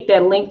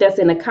that link that's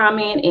in the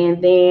comment,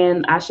 and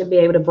then I should be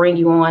able to bring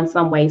you on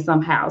some way,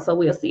 somehow. So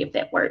we'll see if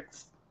that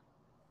works.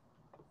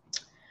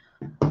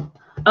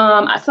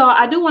 So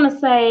I do want to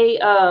say,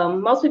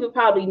 most people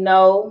probably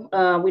know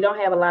we don't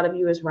have a lot of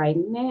viewers right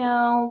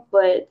now,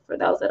 but for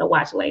those that'll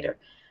watch later,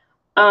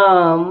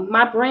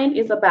 my brand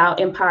is about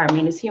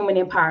empowerment. It's human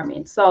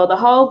empowerment. So the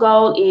whole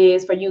goal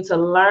is for you to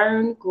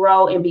learn,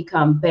 grow, and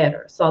become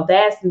better. So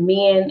that's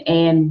men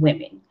and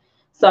women.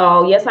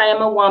 So yes, I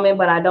am a woman,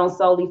 but I don't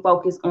solely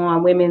focus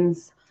on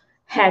women's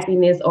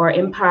happiness or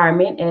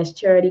empowerment, as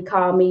Charity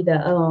called me,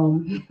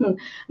 the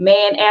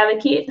man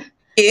advocate,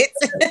 It's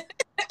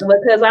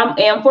because I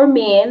am for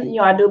men. You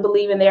know, I do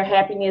believe in their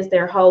happiness,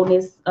 their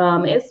wholeness,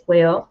 as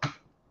well.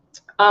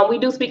 We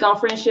do speak on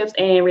friendships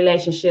and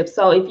relationships.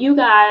 So if you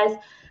guys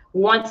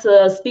want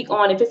to speak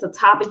on, if it's a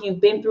topic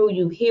you've been through,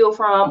 you've healed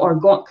from, or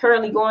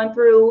currently going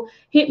through,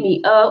 hit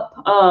me up.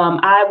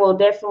 I will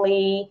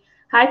definitely.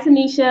 Hi,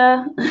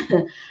 Tanisha.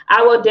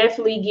 I will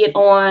definitely get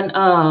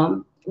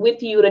on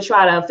with you to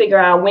try to figure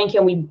out when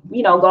can we,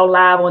 go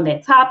live on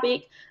that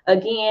topic.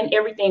 Again,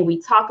 everything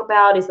we talk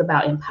about is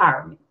about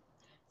empowerment.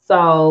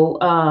 So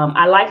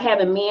I like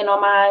having men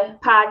on my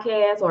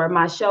podcast or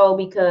my show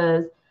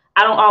because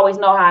I don't always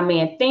know how a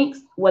man thinks,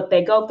 what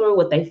they go through,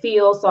 what they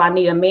feel. So I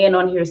need a man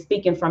on here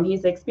speaking from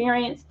his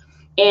experience.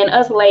 And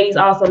us ladies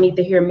also need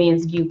to hear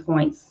men's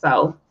viewpoints.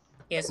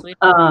 yes, we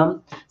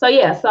So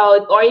yeah,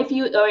 so or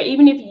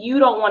even if you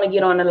don't want to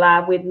get on the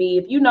live with me,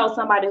 if you know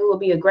somebody who will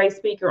be a great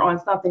speaker on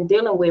something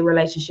dealing with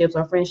relationships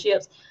or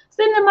friendships,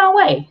 send them my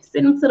way.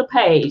 Send them to the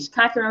page,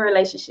 Conquering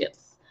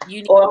Relationships,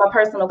 you need or my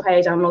personal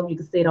page. I don't know if you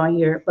can see it on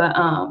here, but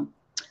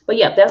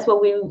yeah, that's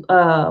what we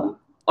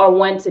are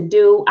wanting to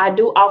do. I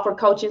do offer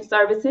coaching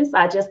services.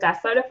 I just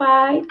got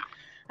certified.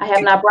 I have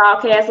to. not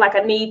broadcast like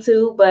I need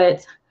to,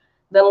 but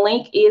the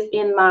link is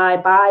in my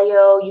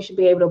bio. You should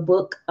be able to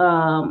book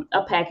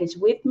a package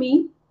with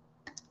me.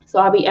 So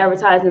I'll be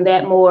advertising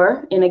that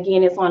more. And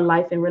again, it's on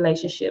life and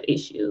relationship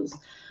issues.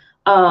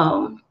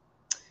 Um,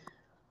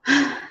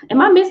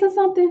 am I missing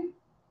something?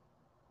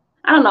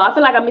 I don't know. I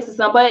feel like I'm missing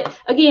some. But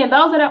again,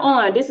 those that are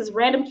on, this is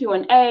random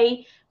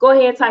Q&A. Go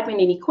ahead, type in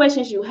any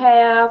questions you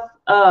have.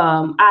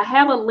 I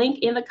have a link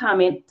in the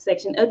comment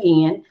section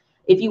again.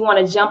 If you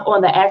want to jump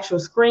on the actual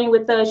screen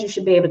with us, you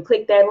should be able to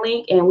click that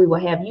link and we will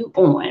have you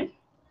on.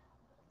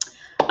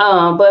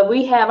 But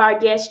we have our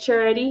guest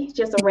Charity,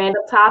 just a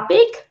random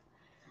topic.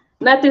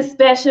 Nothing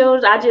special.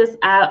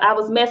 I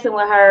was messing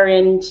with her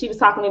and she was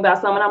talking to me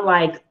about something. I'm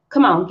like,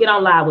 come on, get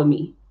on live with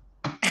me.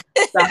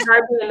 So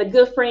her being the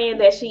good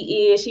friend that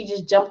she is, she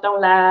just jumped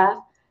on live.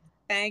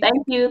 Thank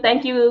you.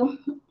 Thank you,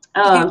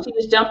 thank you. She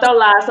just jumped on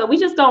live. So we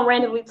just gonna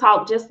randomly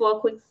talk just for a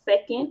quick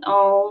second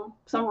on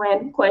some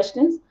random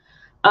questions.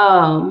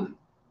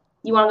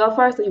 You wanna go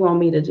first or you want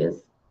me to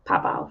just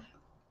pop off?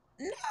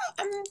 No,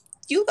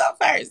 you go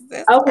first.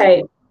 That's fine.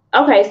 Okay.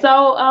 Okay,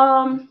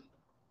 so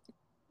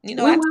You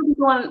know, we I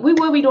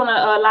will be doing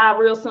a live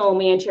real soon,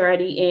 me and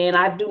Charity. And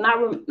I do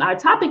not. Our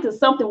topic is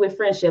something with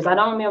friendships. I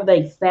don't remember the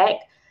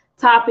exact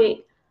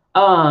topic.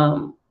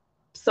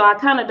 So I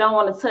kind of don't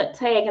want to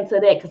tag into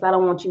that because I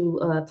don't want you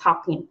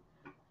talking.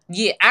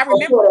 yeah, I Or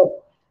remember sort of,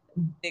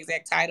 the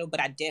exact title, but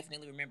I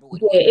definitely remember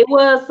what it was. yeah, it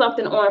was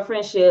something on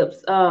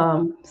friendships.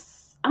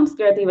 I'm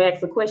scared to even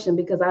ask the question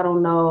because I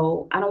don't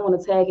know. I don't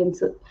want to tag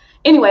into.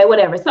 Anyway,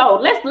 whatever. So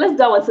let's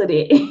go into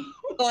that.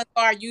 Going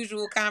to our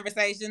usual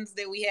conversations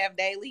that we have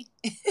daily.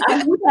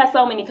 We've had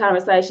so many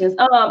conversations.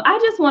 I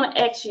just want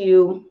to ask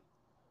you.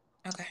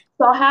 Okay.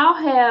 So how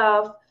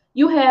have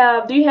you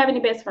have do you have any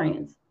best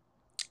friends?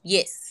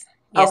 Yes.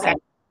 Yes. Okay.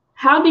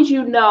 How did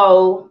you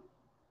know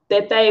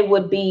that they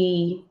would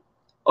be,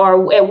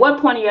 or at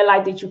what point in your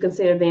life did you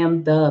consider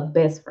them the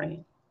best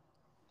friend?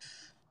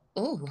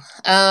 Ooh.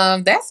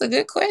 That's a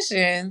good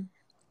question.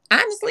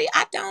 Honestly,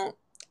 I don't.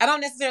 I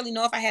don't necessarily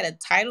know if I had a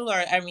title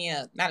or I mean,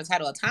 not a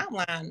title, a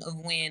timeline of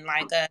when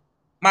like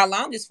my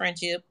longest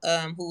friendship,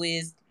 who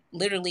is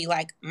literally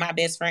like my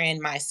best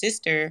friend, my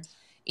sister,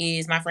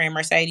 is my friend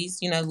Mercedes.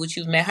 You know, which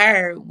you've met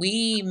her.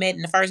 We met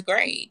in the first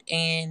grade,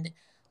 and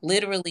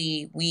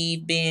literally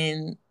we've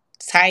been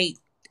tight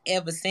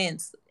ever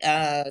since.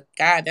 God,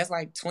 that's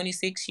like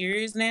 26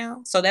 years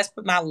now. So that's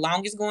my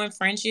longest going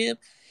friendship.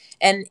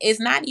 And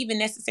it's not even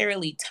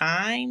necessarily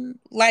time,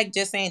 like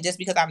just saying just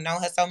because I've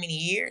known her so many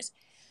years.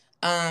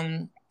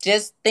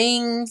 Just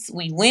things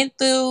we went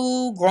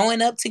through,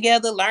 growing up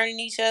together, learning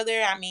each other.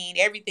 I mean,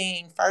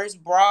 everything.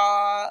 First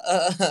bra,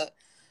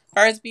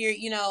 first period,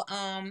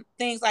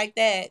 things like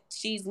that.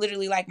 She's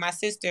literally like my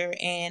sister,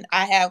 and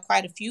I have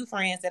quite a few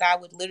friends that I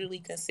would literally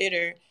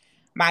consider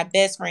my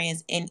best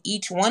friends, and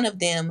each one of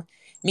them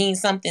means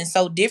something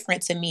so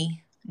different to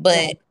me.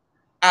 Right.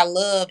 But I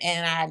love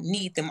and I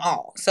need them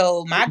all.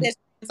 So my best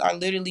friends are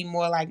literally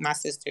more like my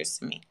sisters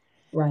to me.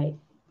 Right.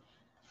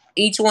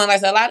 Each one, like I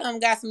said, a lot of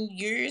them got some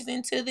years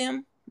into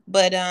them,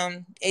 but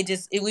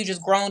we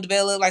just grown,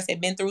 developed. Like I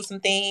said, been through some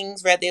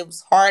things. Whether it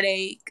was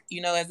heartache,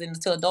 as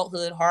into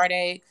adulthood,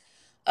 heartache,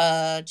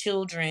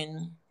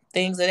 children,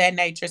 things of that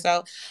nature.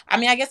 So, I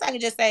mean, I guess I could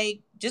just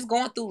say, just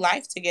going through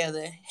life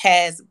together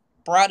has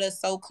brought us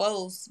so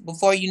close.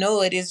 Before you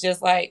know it, it's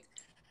just like,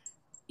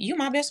 you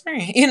my best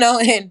friend, you know,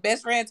 and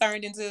best friend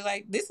turned into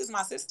like, this is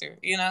my sister,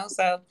 you know.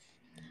 So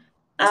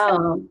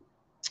it's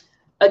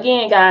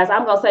Again, guys,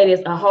 I'm gonna say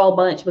this a whole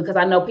bunch because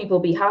I know people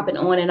be hopping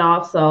on and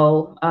off,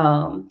 so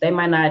they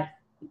might not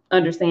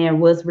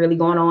understand what's really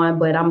going on.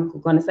 But I'm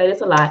gonna say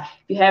this a lot.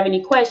 If you have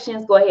any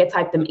questions, go ahead,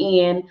 type them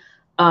in,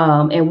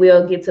 and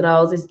we'll get to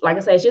those. It's like I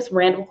said, it's just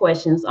random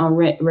questions on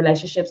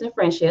relationships and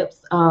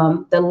friendships.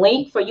 The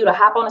link for you to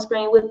hop on the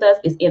screen with us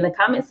is in the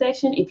comment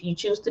section if you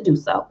choose to do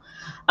so.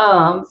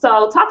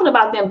 So talking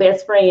about them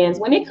best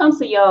friends, when it comes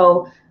to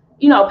your,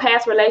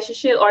 past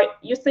relationship, or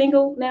you're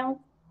single now?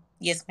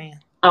 yes, ma'am.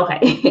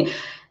 Okay.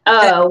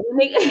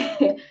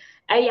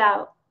 Hey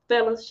y'all,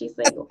 fellas, she's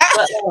single.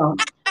 But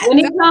when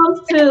it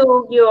comes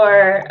to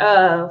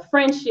your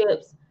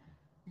friendships,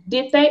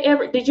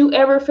 did you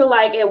ever feel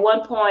like at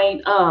one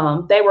point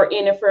they were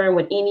interfering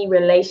with any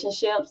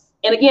relationships?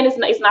 And again,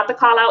 it's not to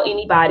call out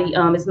anybody.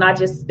 It's not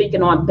just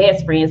speaking on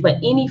best friends, but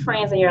any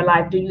friends in your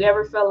life. Do you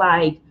ever feel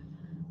like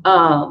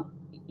um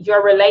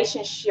your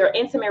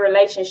intimate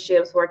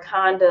relationships were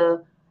kind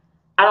of,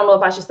 I don't know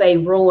if I should say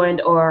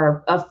ruined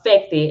or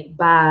affected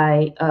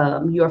by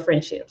your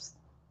friendships?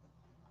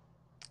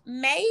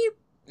 Maybe.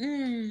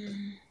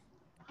 No,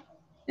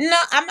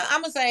 I'm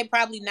gonna say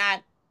probably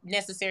not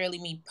necessarily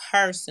me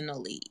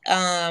personally.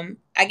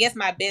 I guess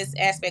my best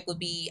aspect would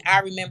be, I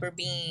remember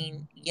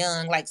being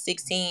young, like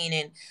 16,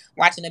 and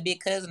watching a big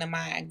cousin of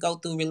mine go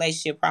through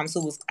relationship problems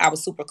who was I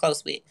was super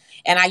close with,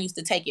 and I used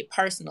to take it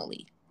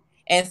personally.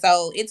 And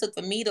so it took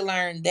for me to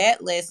learn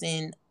that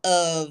lesson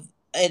of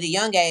at a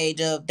young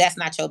age of, that's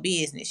not your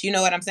business. You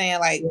know what I'm saying?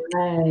 Like,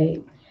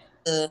 Right.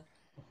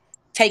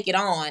 take it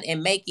on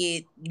and make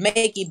it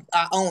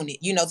own it,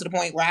 you know, to the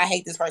point where I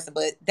hate this person,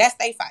 but that's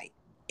they fight.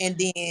 And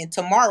then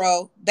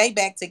tomorrow they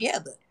back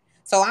together.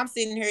 So I'm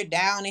sitting here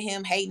down at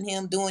him, hating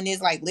him, doing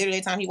this, like literally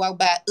every time he walked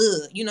by,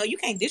 you know, you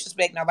can't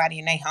disrespect nobody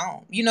in their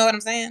home. You know what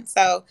I'm saying?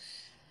 So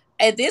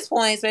at this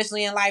point,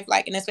 especially in life,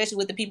 like, and especially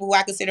with the people who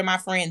I consider my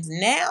friends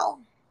now,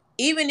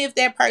 even if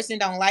that person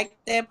don't like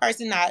that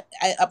person, not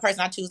a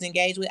person I choose to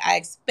engage with, I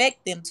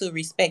expect them to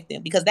respect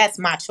them because that's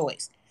my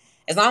choice.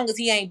 As long as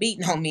he ain't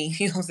beating on me,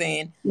 you know what I'm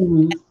saying?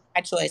 Mhm. That's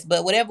my choice.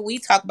 But whatever we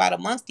talk about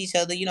amongst each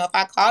other, you know, if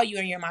I call you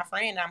and you're my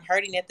friend and I'm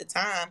hurting at the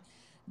time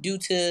due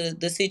to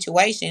the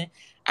situation,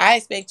 I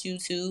expect you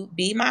to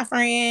be my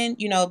friend,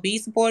 you know, be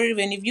supportive.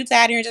 And if you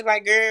tired here and just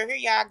like, girl, here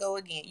y'all go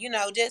again, you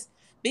know, just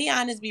be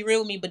honest, be real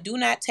with me, but do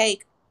not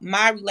take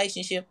my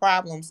relationship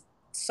problems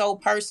so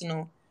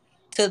personal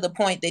to the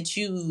point that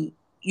you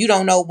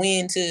don't know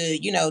when to,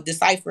 you know,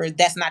 decipher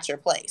that's not your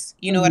place.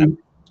 You know what Mhm.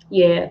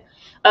 Yeah.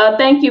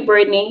 Thank you,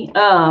 Brittany.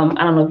 I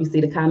don't know if you see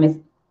the comments.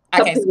 A I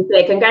couple can't people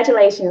said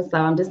congratulations, so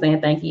I'm just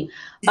saying thank you.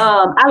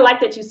 I like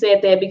that you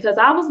said that because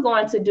I was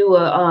going to do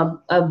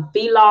a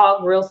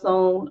vlog real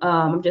soon.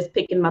 I'm just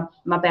picking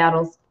my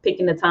battles,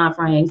 picking the time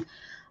frames.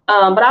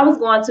 But I was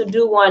going to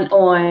do one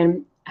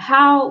on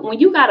how, when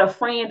you got a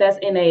friend that's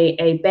in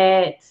a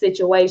bad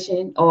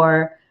situation,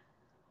 or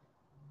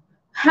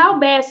how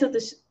bad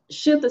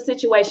should the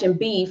situation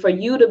be for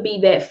you to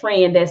be that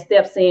friend that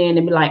steps in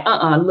and be like,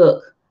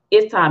 look,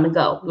 it's time to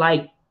go.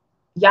 Like,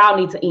 y'all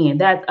need to end.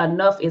 That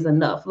enough is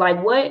enough.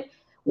 Like,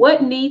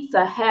 what needs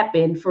to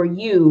happen for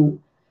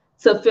you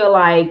to feel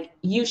like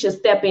you should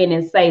step in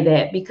and say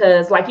that?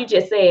 Because like you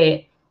just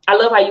said, I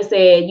love how you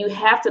said you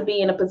have to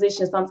be in a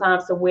position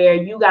sometimes to where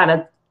you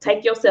gotta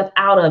take yourself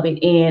out of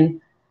it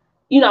and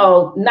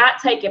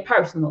not take it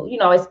personal,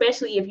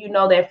 especially if you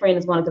know that friend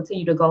is going to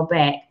continue to go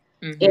back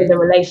in mm-hmm. the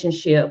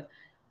relationship.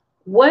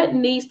 What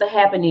needs to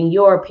happen in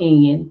your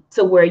opinion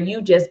to where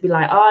you just be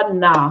like, oh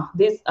nah,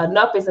 this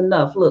enough is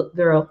enough. Look,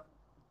 girl,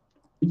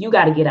 you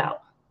got to get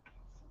out.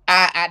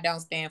 I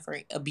don't stand for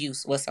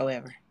abuse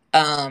whatsoever.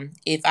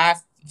 If I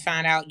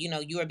find out, you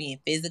know, you are being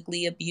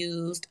physically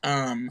abused,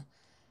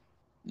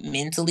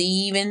 mentally,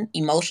 even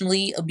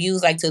emotionally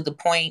abused, like to the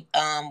point,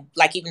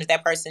 like even if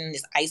that person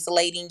is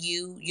isolating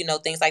you, you know,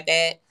 things like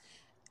that,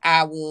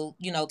 I will,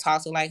 you know,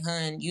 talk to like,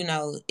 hun, you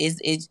know,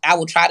 I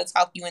will try to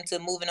talk you into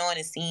moving on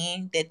and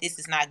seeing that this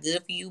is not good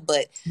for you.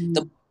 But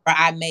the Mhm. where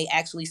I may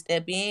actually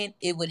step in,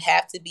 it would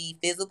have to be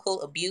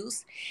physical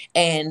abuse.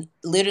 And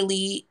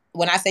literally,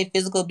 when I say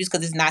physical abuse,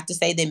 because it's not to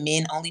say that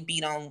men only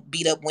beat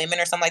up women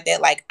or something like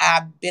that. Like,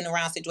 I've been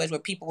around situations where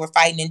people were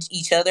fighting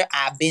each other.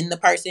 I've been the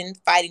person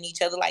fighting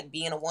each other, like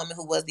being a woman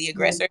who was the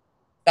aggressor.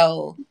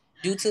 So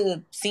due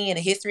to seeing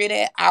the history of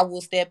that, I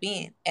will step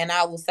in and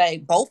I will say,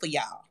 both of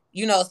y'all,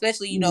 you know,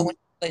 especially, you know, Mhm. when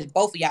it's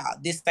both of y'all,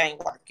 this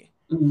ain't working.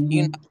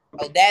 You know, Mhm.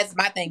 so that's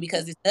my thing,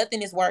 because it's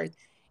nothing is worth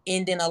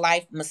ending a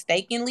life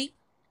mistakenly.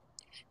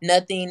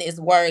 Nothing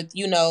is worth,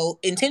 you know,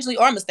 intentionally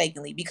or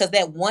mistakenly, because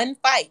that one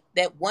fight,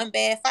 that one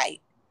bad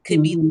fight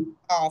could be Mhm.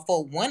 all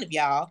for one of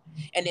y'all,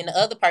 and then the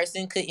other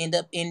person could end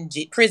up in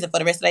prison for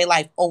the rest of their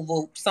life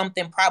over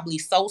something probably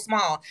so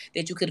small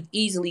that you could have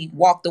easily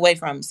walked away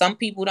from. Some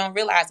people don't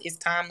realize it's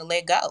time to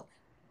let go.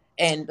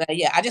 And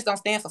yeah, I just don't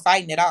stand for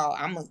fighting at all.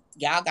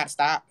 Y'all got to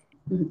stop.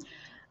 Mhm.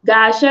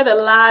 Guys, share the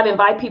live,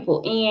 invite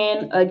people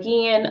in.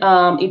 Again,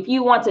 if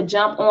you want to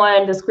jump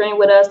on the screen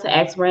with us to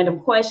ask random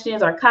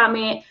questions or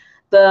comment,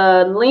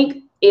 the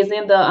link is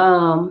in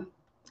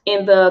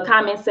the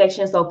comment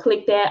section. So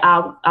click that.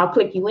 I'll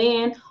click you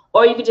in,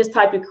 or you can just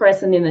type your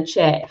question in the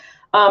chat.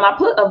 I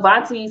put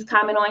Avanti's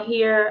comment on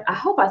here. I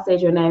hope I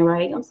said your name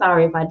right. I'm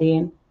sorry if I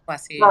didn't. I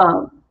see.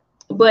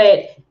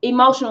 But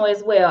emotional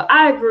as well.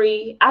 I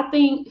agree. I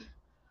think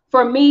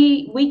for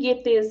me, we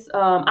get this.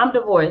 I'm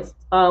divorced,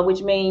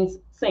 which means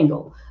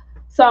single.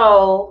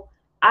 So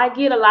I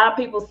get a lot of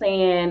people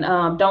saying,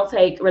 don't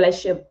take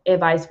relationship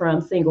advice from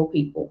single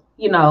people,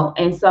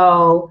 and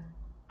so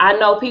I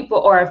know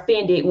people are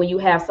offended when you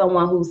have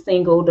someone who's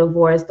single,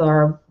 divorced,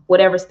 or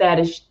whatever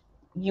status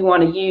you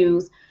want to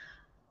use.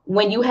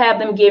 When you have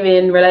them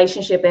giving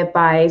relationship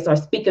advice or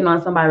speaking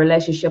on somebody's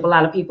relationship, a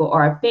lot of people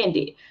are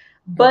offended.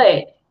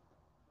 But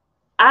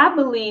I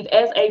believe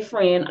as a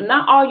friend,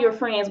 not all your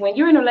friends, when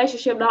you're in a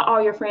relationship, not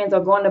all your friends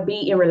are going to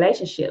be in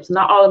relationships.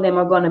 Not all of them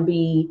are going to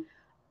be,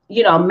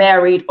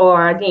 married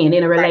or again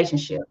in a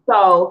relationship. Right.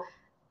 So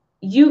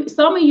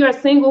some of your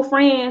single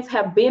friends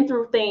have been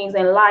through things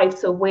in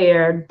life to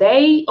where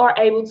they are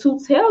able to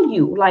tell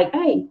you, like,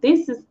 hey,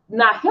 this is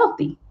not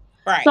healthy.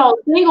 Right. So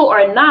single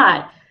or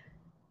not,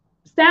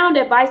 sound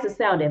advice is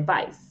sound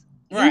advice.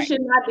 Right. You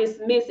should not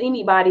dismiss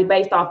anybody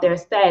based off their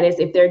status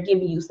if they're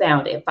giving you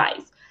sound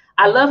advice.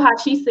 I love how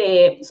she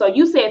said, so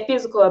you said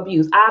physical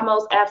abuse. I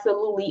most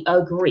absolutely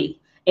agree.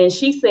 And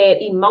she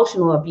said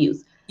emotional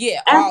abuse.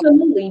 Yeah.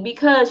 Absolutely.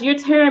 Because you're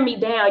tearing me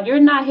down.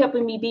 You're not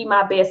helping me be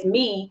my best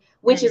me,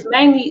 which is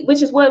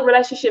what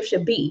relationships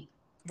should be.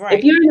 Right.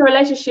 If you're in a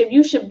relationship,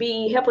 you should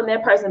be helping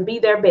that person be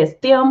their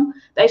best them.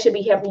 They should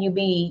be helping you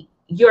be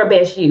your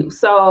best you.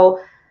 So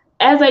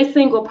as a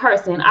single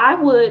person, I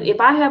would,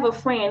 if I have a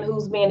friend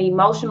who's been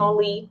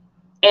emotionally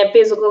and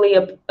physically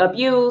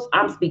abused,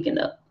 I'm speaking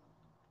up.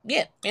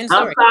 Yeah, I'm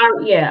sorry.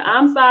 Yeah,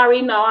 I'm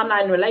sorry. No, I'm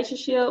not in a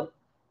relationship.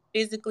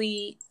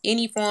 Physically,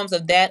 any forms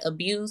of that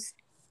abuse,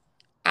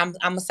 I'm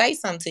gonna say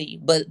something to you.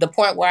 But the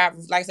part where I'm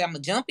gonna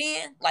jump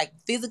in, like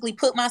physically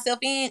put myself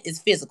in,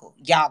 is physical.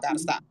 Y'all gotta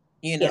stop.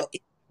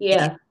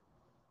 Yeah.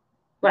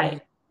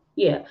 Right.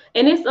 Yeah.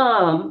 And it's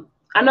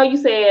I know you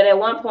said at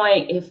one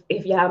point,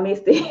 if y'all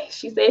missed it,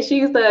 she said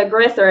she's the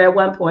aggressor at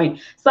one point.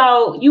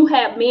 So you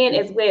have men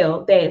as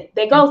well that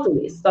go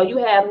through this. So you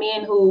have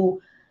men who,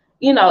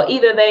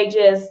 either they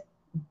just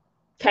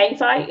can't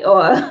fight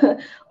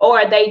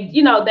or they,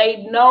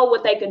 they know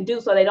what they can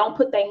do, so they don't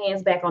put their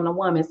hands back on the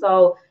woman.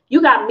 So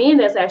you got men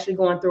that's actually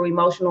going through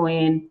emotional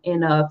and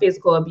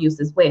physical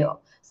abuse as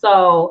well.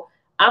 So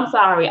I'm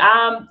sorry.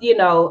 I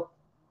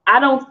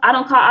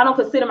don't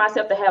consider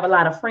myself to have a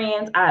lot of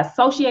friends. I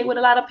associate with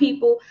a lot of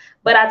people,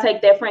 but I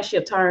take that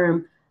friendship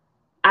term.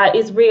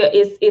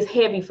 It's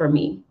heavy for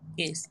me.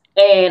 Yes.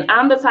 And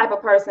I'm the type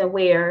of person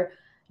where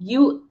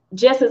you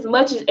just as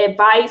much as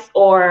advice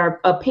or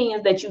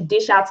opinions that you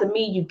dish out to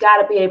me, you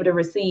got to be able to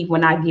receive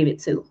when I give it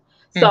to.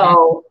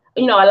 So,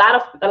 a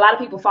lot of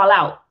people fall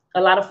out.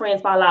 A lot of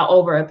friends fall out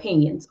over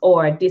opinions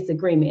or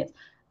disagreements.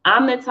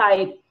 I'm the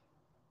type,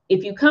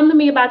 if you come to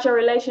me about your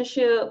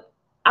relationship,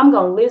 I'm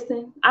going to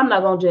listen. I'm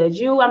not going to judge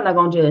you. I'm not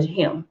going to judge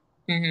him.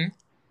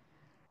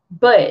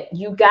 But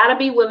you got to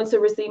be willing to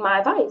receive my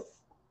advice.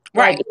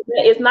 Right. Like,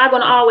 it's not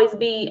going to always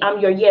be, I'm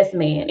your yes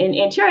man.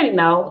 And Charity,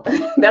 no.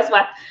 That's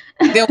why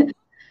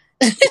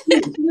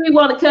you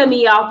want to cut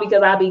me off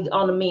because I be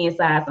on the men's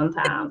side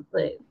sometimes.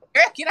 But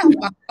get off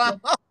my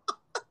phone.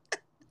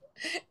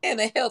 In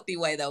a healthy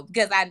way, though,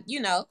 because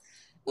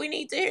we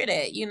need to hear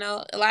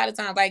that. A lot of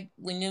times, like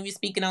when you're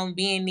speaking on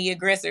being the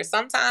aggressor,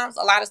 sometimes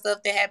a lot of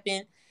stuff that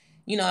happened,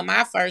 in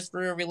my first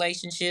real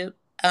relationship,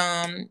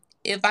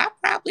 if I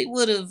probably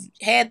would have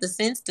had the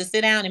sense to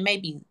sit down and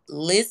maybe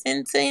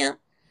listen to him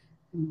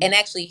and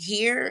actually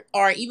hear,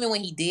 or even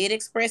when he did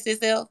express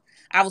himself,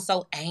 I was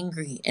so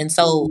angry and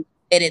so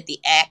at the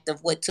act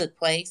of what took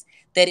place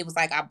that it was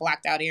like I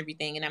blocked out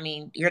everything. And I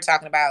mean, you're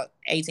talking about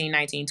 18,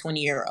 19,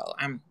 20-year-old.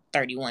 I'm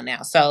 31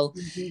 now. So,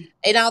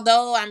 and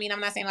although, I'm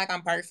not saying like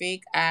I'm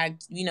perfect,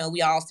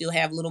 we all still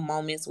have little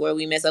moments where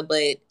we mess up,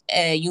 but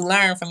you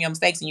learn from your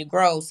mistakes and you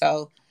grow.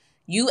 So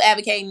you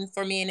advocating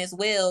for men as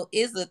well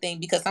is the thing,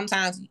 because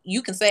sometimes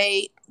you can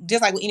say,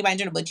 just like with anybody in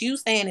general, but you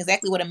saying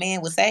exactly what a man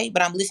would say,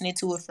 but I'm listening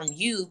to it from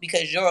you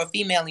because you're a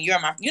female and you're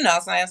my,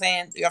 what I'm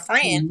saying, your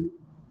friend.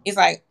 It's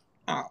like,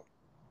 oh,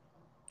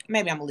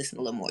 maybe I'm gonna listen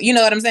a little more. You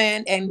know what I'm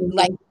saying? And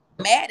like,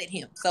 mad at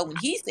him. So when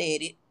he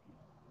said it,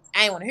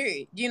 I ain't want to hear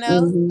it.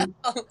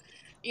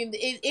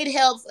 It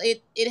helps.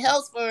 It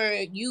helps for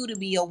you to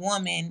be a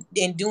woman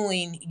and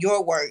doing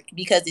your work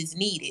because it's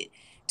needed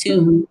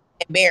to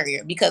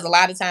barrier. Because a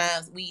lot of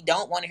times we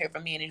don't want to hear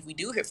from men, and if we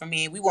do hear from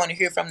men, we want to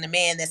hear from the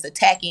man that's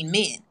attacking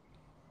men.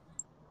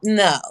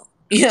 No,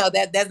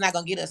 that's not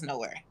gonna get us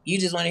nowhere. You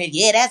just want to hear,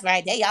 yeah, that's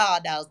right. They all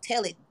dogs.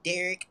 Tell it,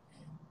 Derek.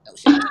 No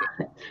shade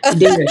to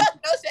Derek.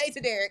 No shade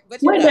to Derek.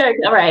 But Derek,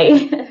 all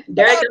right.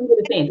 Derek, don't get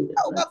offended.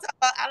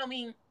 I don't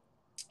mean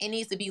it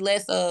needs to be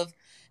less of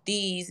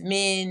these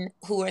men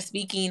who are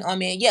speaking on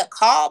men. Yeah,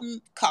 call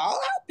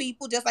out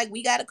people just like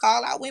we got to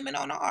call out women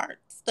on our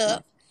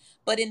stuff.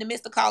 But in the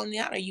midst of calling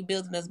out, are you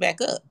building us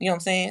back up? You know what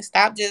I'm saying?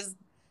 Stop just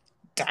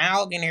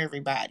dogging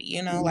everybody.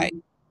 You know, like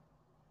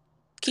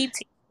keep.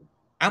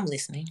 I'm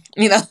listening.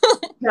 You know.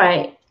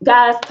 Right,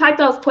 guys, type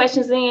those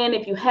questions in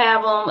if you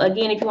have them.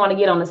 Again, if you want to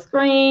get on the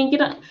screen,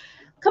 get on.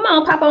 Come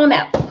on, pop on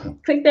out.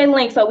 Click that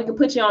link so we can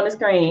put you on the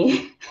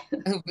screen.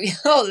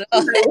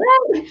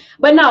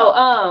 But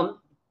no,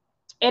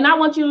 and I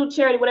want you,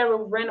 Charity, whatever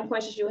random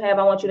questions you have,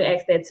 I want you to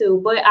ask that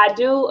too. But I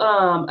do,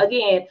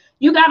 again,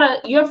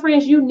 your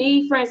friends, you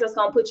need friends that's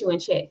gonna put you in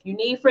check. You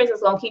need friends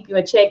that's gonna keep you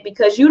in check,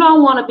 because you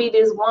don't want to be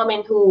this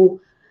woman who,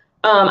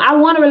 I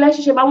want a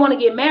relationship, I want to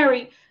get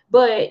married,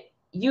 but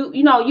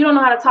you know, you don't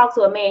know how to talk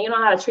to a man, you don't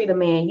know how to treat a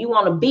man. You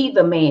want to be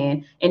the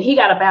man, and he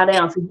got to bow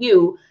down to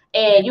you.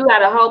 And you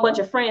got a whole bunch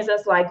of friends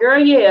that's like, girl,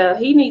 yeah,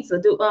 he needs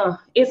to do,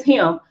 it's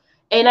him,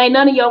 and ain't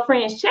none of your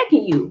friends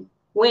checking you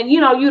when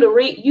you know you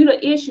the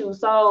issue.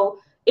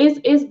 So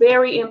it's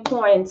very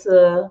important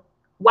to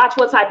watch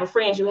what type of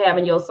friends you have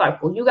in your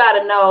circle. You got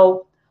to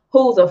know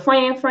who's a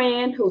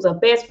friend, who's a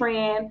best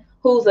friend,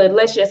 who's a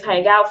let's just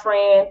hang out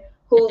friend,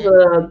 who's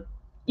a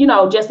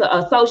just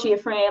an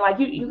associate friend. Like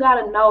you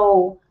got to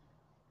know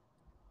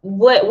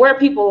where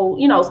people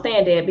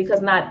stand at,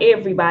 because not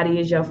everybody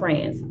is your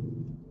friends.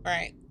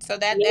 Right. So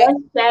yes.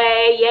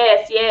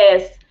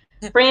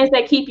 Friends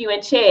that keep you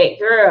in check,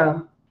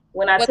 girl.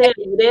 When I tell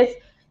you this,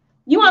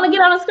 you want to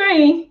get on the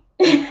screen.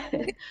 Want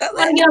to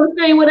get on the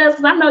screen with us,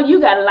 because I know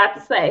you got a lot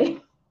to say.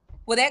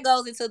 Well, that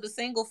goes into the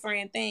single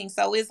friend thing.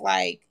 So it's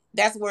like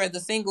that's where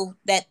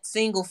that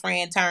single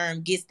friend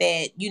term gets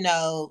that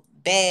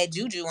bad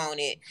juju on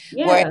it.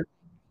 Yeah. Where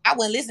I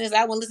wouldn't listen.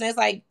 It's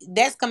like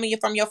that's coming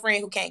from your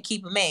friend who can't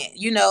keep a man.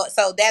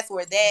 So that's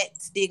where that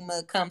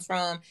stigma comes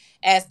from,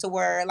 as to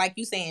where, like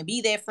you saying, be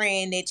that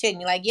friend that check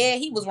me. Like, yeah,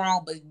 he was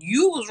wrong, but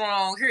you was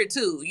wrong here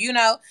too.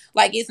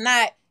 Like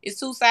it's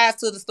two sides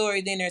to the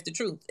story. Then there's the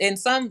truth, and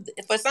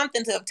for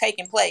something to have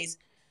taken place,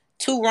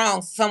 two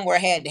wrongs somewhere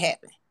had to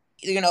happen.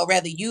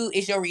 Whether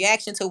it's your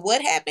reaction to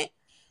what happened,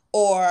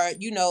 or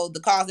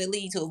the cause that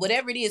lead to it.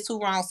 Whatever it is, two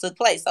wrongs took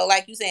place. So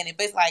like you saying, if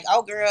it's like,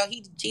 oh girl,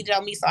 he cheated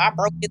on me, so I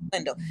broke his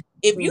window.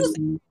 If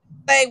you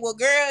say, well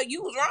girl,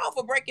 you was wrong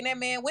for breaking that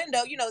man's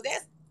window,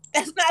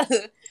 that's not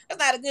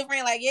a good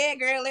friend. Like, yeah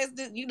girl, let's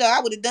do, I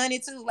would have done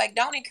it too. Like,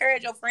 don't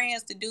encourage your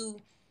friends to do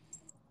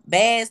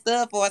bad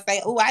stuff, or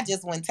say, oh, I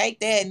just wouldn't take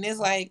that. And it's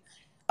like,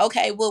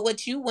 okay, well,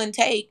 what you wouldn't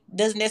take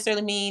doesn't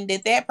necessarily mean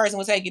that person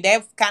would take it.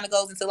 That kind of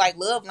goes into like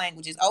love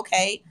languages.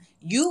 Okay,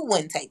 you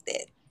wouldn't take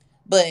that,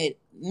 but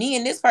me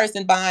and this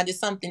person bond is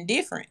something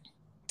different.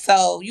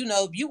 So,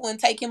 if you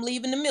wouldn't take him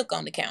leaving the milk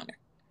on the counter,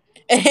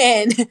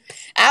 and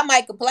I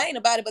might complain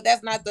about it, but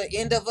that's not the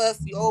end of us.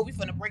 Oh, we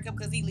finna break up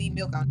because he leave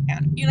milk on the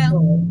counter.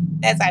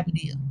 That type of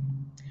deal.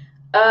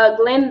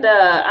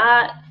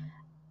 Glenda,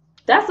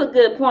 that's a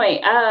good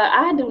point.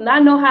 I do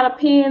not know how to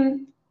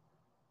pin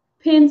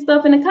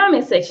stuff in the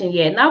comment section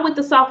yet. Not with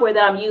the software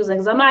that I'm using,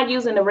 because I'm not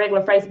using the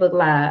regular Facebook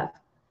Live.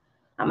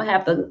 I'm gonna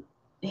have to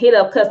hit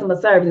up customer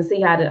service and see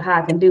how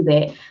I can do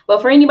that.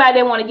 But for anybody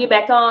that want to get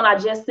back on, I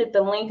just sent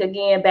the link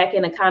again back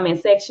in the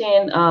comment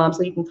section,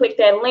 so you can click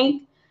that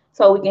link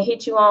so we can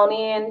hit you on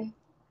in,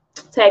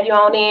 tag you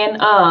on in.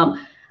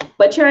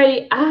 But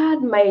Charity, I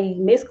may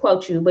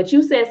misquote you, but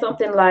you said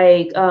something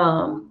like,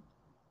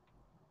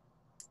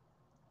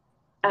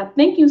 I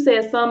think you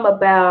said something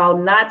about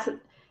not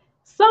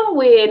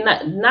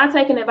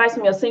taking advice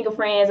from your single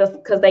friends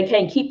because they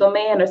can't keep a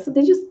man, or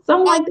did you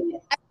something like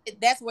that?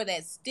 That's where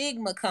that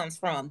stigma comes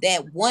from.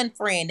 That one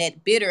friend,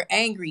 that bitter,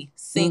 angry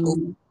single.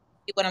 You know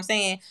what I'm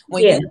saying?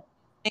 When you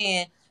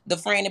and the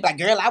friend is like,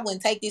 girl, I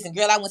wouldn't take this, and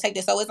girl, I wouldn't take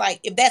this. So it's like,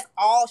 if that's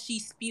all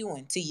she's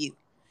spewing to you,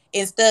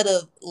 instead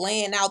of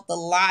laying out the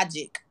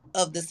logic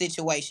of the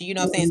situation, you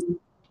know what I'm saying?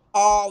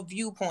 All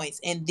viewpoints,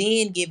 and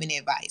then giving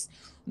advice.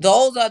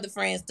 Those are the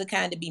friends to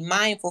kind of be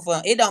mindful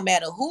for. It don't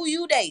matter who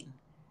you dating.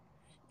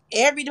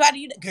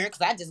 Everybody, girl, because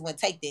I just wouldn't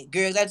take that.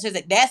 Girl, that's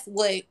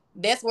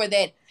where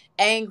that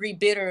angry,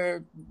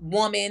 bitter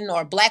woman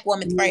or black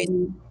woman phrase,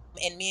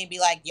 and men be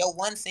like, yo,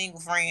 one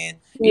single friend,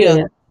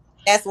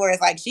 that's where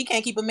it's like, she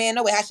can't keep a man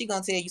no way. How she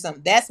gonna tell you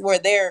something? That's where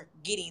they're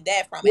getting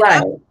that from. And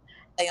I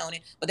play on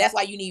it, but that's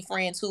why you need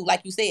friends who,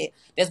 like you said,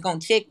 that's gonna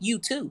check you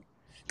too,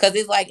 because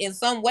it's like, in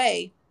some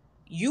way,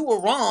 you were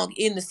wrong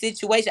in the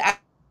situation.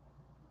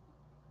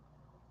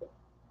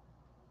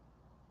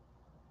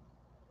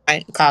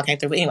 Call came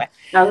through, but anyway,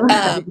 I've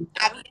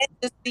yet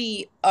to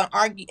see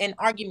an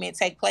argument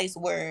take place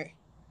where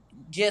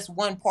just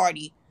one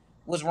party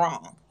was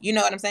wrong. You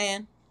know what I'm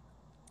saying?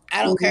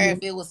 I don't care if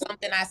it was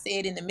something I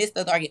said in the midst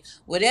of the argument.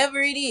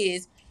 Whatever it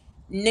is,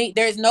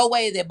 there's no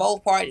way that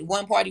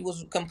one party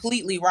was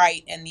completely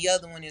right and the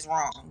other one is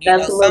wrong.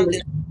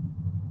 Something.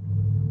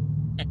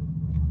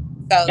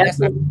 So that's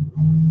what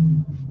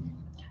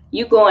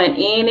you going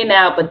in and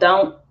out, but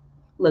don't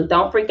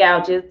freak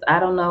out. Just, I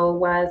don't know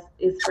why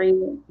it's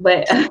free,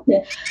 but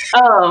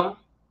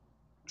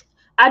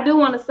I I do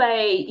want to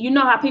say, you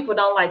know how people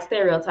don't like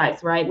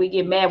stereotypes, right? We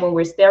get mad when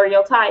we're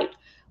stereotyped.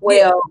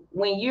 Yeah.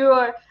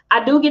 Well,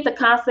 I do get the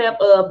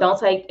concept of don't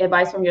take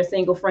advice from your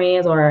single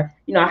friends, or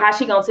how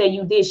she gonna tell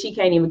you this, she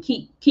can't even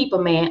keep a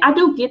man. I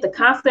do get the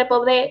concept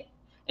of that,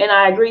 and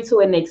I agree to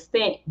an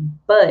extent.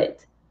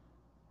 But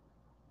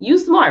you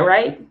smart,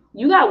 right?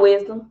 You got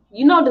wisdom,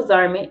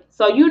 discernment,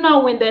 so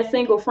when that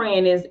single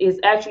friend is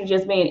actually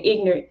just being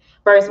ignorant,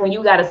 versus when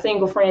you got a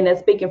single friend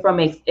that's speaking from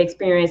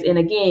experience and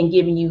again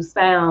giving you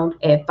sound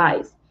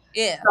advice.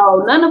 Yeah.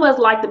 So none of us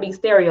like to be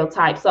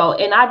stereotyped. So,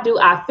 and I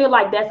feel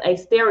like that's a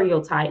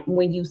stereotype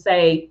when you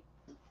say,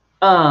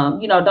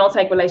 don't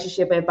take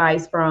relationship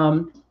advice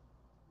from,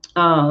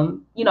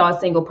 a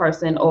single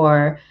person,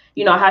 or,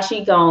 how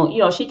she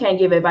she can't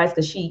give advice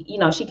because she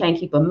can't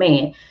keep a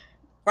man.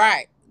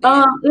 Right.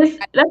 Yeah.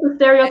 That's a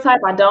stereotype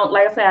I don't,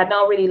 like I said, I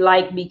don't really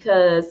like,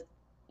 because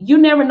you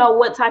never know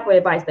what type of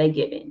advice they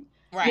giving.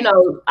 Right.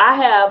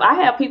 I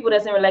have people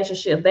that's in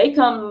relationships. They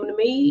come to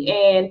me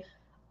and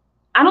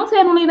I don't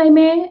tell them to leave their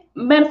man.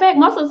 Matter of fact,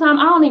 most of the time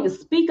I don't even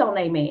speak on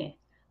their man.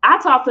 I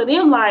talk to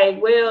them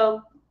like,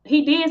 well,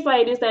 he did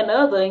say this, that, and the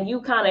other, and you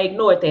kind of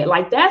ignored that.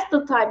 Like, that's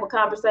the type of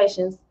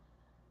conversations.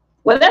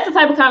 Well, that's the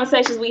type of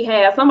conversations we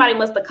have. Somebody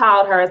must have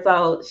called her,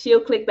 so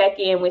she'll click back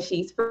in when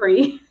she's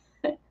free.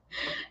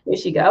 Here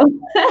she go.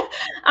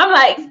 I'm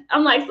like,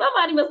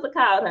 somebody must have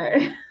called her.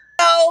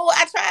 Oh,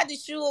 I tried to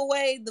shoo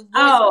away the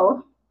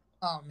voice.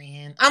 Oh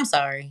man, I'm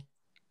sorry.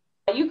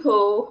 You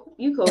cool,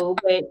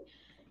 but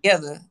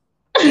Together.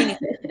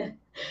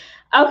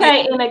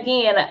 Okay, and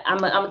again, I'm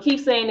gonna keep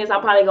saying this.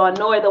 I'm probably gonna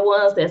annoy the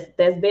ones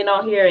that's been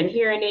on here and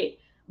hearing it.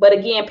 But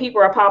again,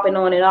 people are popping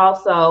on it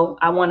also.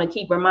 I want to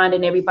keep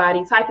reminding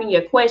everybody, type in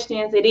your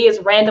questions. It is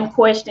random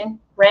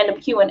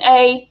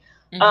Q&A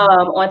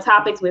on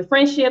topics with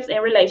friendships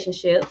and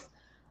relationships.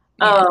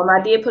 Yeah.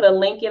 I did put a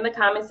link in the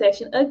comment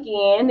section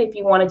again. If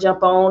you want to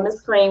jump on the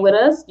screen with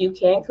us, you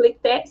can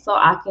click that so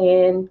I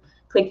can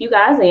click you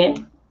guys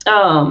in.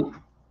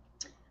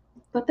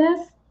 But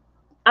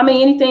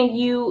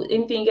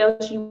anything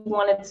else you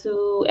wanted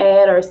to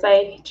add or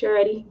say,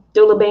 Charity?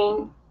 Dula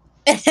Bean?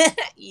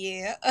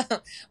 Yeah.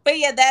 But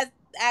yeah, that's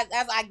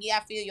I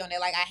feel you on that.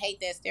 Like, I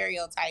hate that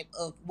stereotype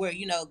of where,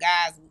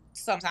 guys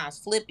sometimes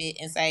flip it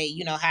and say,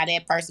 how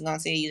that person gonna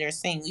tell you they're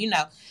single,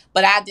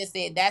 But I just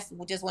said that's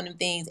just one of the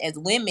things as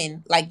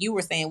women, like you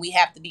were saying, we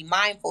have to be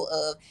mindful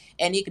of.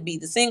 And it could be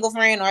the single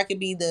friend, or it could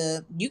be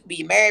you could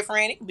be a married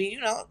friend, it could be,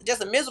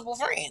 just a miserable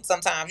friend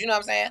sometimes, you know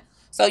what I'm saying?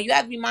 So you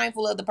have to be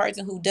mindful of the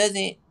person who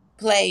doesn't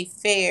play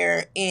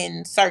fair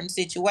in certain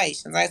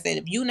situations. Like I said,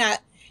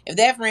 if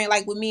that friend,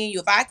 like with me and you,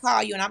 if I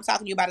call you and I'm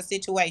talking to you about a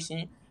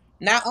situation,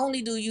 not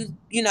only do you,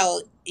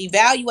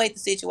 evaluate the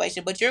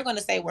situation, but you're going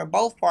to say where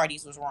both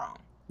parties was wrong.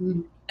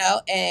 Mm-hmm.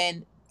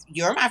 And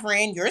you're my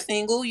friend, you're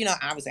single,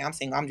 obviously I'm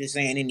single, I'm just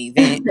saying in the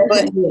event.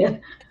 But yeah.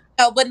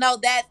 But no,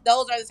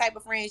 those are the type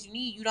of friends you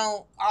need. You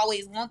don't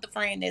always want the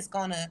friend that's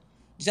going to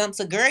jump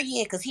to girl,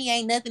 yeah, because he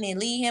ain't nothing, and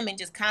leave him and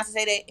just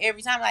concentrate it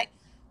every time. Like,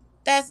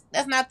 that's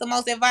not the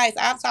most advice.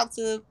 I've talked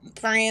to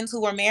friends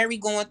who are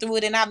married going through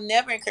it, and I've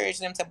never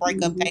encouraged them to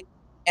break up.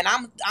 And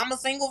I'm a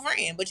single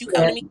friend, but you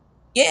come to me,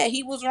 yeah,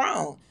 he was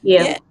wrong.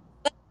 Yeah,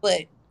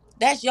 but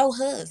that's your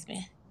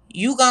husband.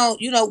 You gon'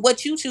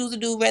 what you choose to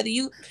do.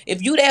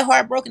 If you that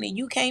heartbroken and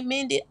you can't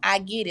mend it, I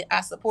get it.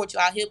 I support you.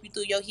 I'll help you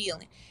through your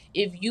healing.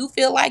 If you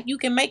feel like you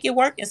can make it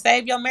work and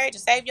save your marriage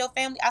and save your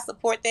family, I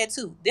support that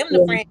too.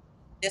 The friends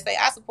that say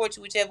I support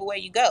you whichever way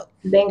you go.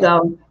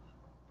 Bingo.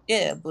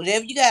 Yeah, but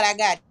whatever you got, I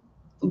got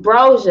you.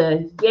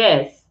 Brosia,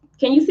 yes.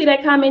 Can you see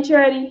that comment,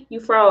 Charity? You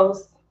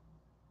froze.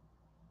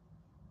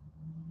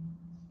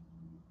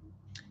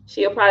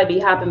 She'll probably be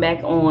hopping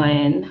back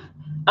on.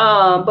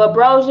 But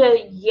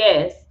Brosia,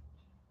 yes.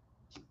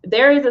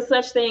 There is a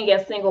such thing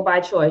as single by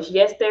choice.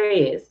 Yes, there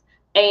is.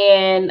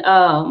 And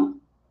hold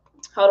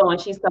on,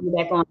 she's coming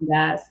back on,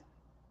 guys.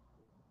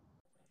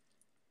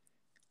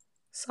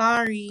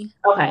 Sorry.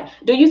 Okay.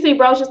 Do you see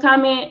Brosia's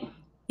comment?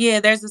 Yeah,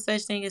 there's a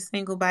such thing as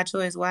single by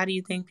choice. Why do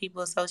you think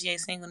people associate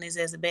singleness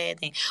as a bad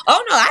thing?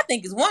 Oh no, I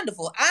think it's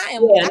wonderful.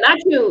 Not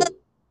you.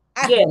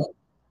 Yeah.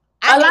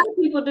 A lot of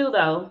people do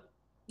though.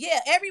 Yeah,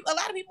 a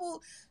lot of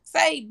people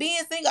say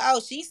being single,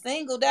 oh, she's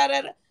single, da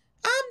da da.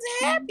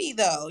 I'm happy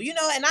though,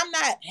 and I'm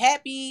not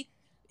happy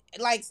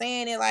like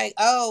saying it like,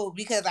 oh,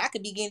 because I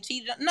could be getting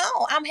cheated. No,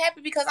 I'm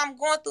happy because I'm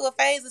going through a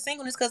phase of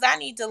singleness because I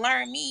need to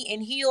learn me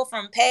and heal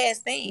from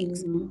past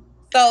things. Mm-hmm.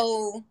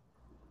 So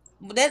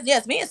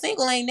being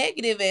single ain't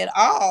negative at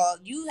all.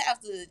 You have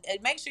to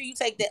make sure you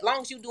take that,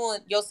 long as you're doing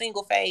your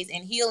single phase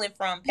and healing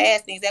from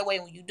past things. That way,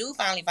 when you do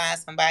finally find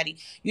somebody,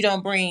 you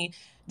don't bring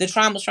the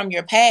traumas from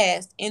your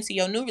past into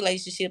your new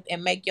relationship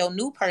and make your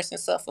new person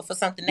suffer for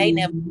something they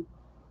never.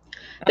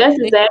 That's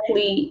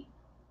exactly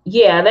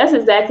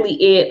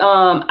it.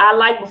 I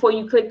like, before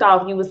you clicked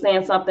off, you were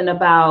saying something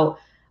about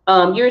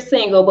you're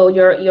single, but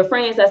your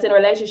friends that's in a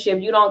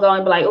relationship, you don't go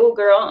and be like, oh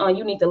girl,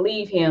 you need to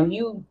leave him.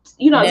 You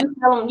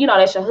tell them,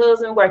 that's your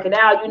husband, work it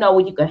out,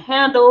 what you can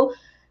handle.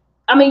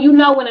 I mean, you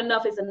know when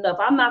enough is enough.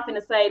 I'm not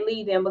gonna say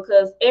leave them,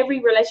 because every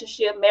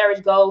relationship,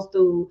 marriage goes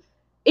through,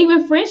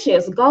 even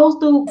friendships goes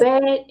through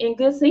bad and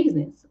good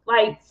seasons.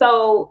 Like,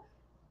 so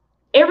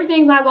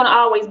everything's not going to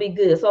always be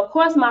good. So of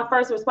course my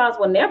first response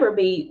will never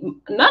be,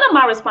 none of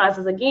my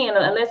responses, again,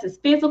 unless it's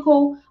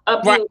physical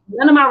abuse, Right.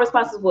 none of my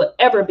responses will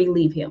ever be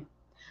leave him.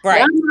 None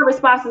Right. of my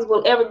responses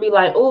will ever be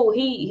like, oh,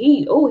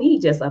 he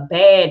just a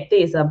bad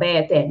this, a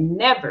bad that.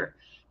 Never.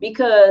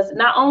 Because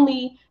not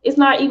only, it's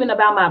not even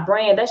about my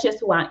brand, that's just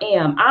who I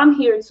am. I'm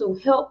here to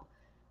help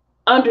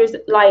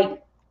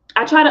like,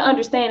 I try to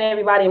understand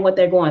everybody and what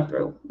they're going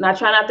through. And I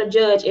try not to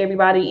judge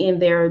everybody in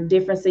their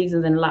different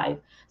seasons in life.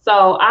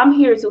 So I'm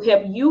here to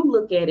help you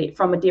look at it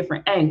from a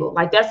different angle.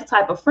 Like, that's the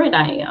type of friend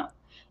I am.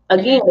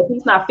 Again, if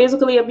he's not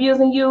physically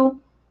abusing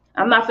you,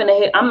 I'm not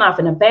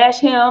finna bash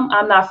him.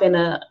 I'm not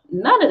finna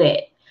none of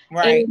that.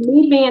 Right. And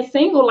me being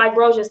single, like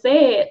Roja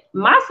said,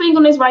 my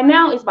singleness right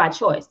now is by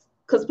choice.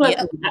 Because plus,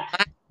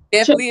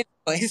 definitely a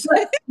choice.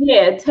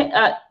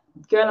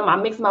 Girl,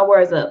 I'm mixing my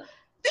words up.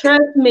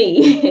 Trust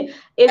me,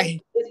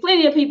 it's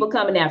plenty of people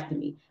coming after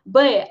me,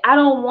 but I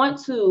don't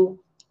want to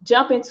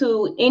jump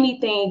into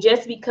anything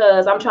just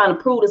because I'm trying to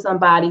prove to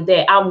somebody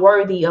that I'm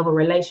worthy of a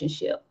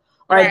relationship,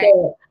 or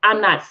that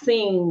I'm not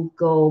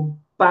single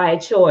by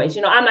choice.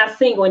 You know, I'm not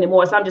single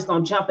anymore, so I'm just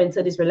gonna jump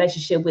into this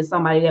relationship with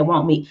somebody that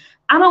want me.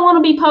 I don't want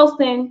to be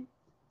posting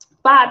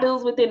 5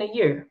 dudes within a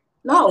year.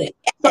 No.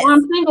 So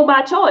I'm single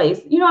by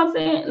choice. You know what I'm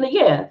saying?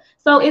 Yeah.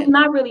 So it's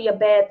not really a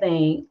bad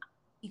thing.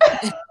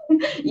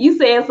 You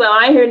said so.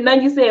 I ain't hear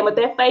nothing you said, but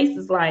that face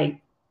is like.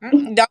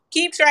 Don't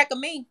keep track of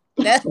me.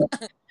 I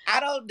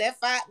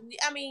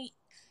mean,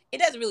 it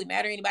doesn't really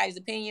matter anybody's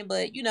opinion,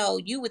 but you know,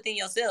 you within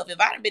yourself.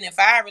 If I've been in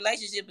 5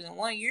 relationships in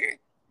 1 year,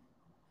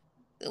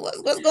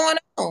 what's going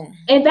on?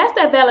 And that's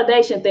that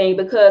validation thing,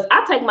 because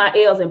I take my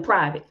L's in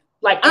private.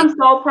 Like, I'm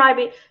so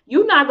private.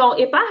 You're not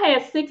gonna, if I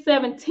had 6,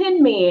 7,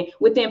 10 men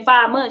within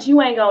 5 months, you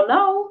ain't gonna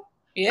know.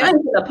 I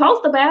ain't gonna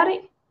post about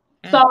it.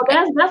 So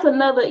that's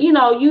another, you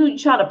know, you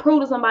try to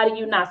prove to somebody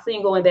you're not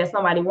single and that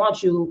somebody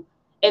wants you,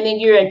 and then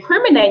you're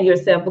incriminating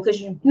yourself because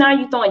you're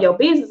throwing your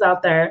business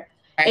out there.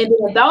 And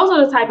then those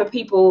are the type of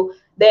people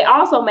that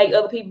also make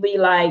other people be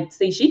like,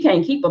 see, she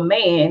can't keep a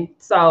man,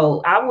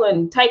 so I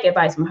wouldn't take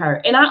advice from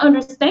her. And I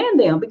understand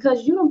them,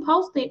 because you done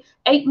posted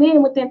 8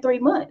 men within 3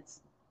 months.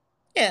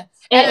 Yeah.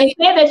 And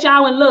said that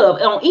y'all in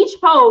love. On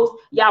each post,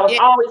 y'all was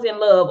always in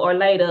love or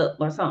laid up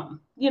or something,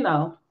 you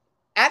know.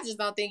 I just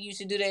don't think you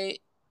should do that.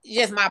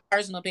 Just my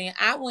personal opinion.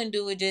 I wouldn't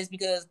do it just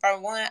because, for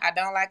one, I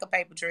don't like a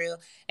paper trail.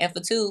 And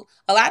for two,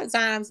 a lot of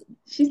times.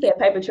 She said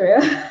paper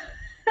trail.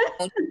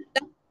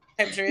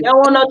 You don't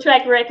want no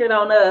track record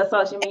on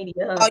social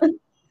media, huh?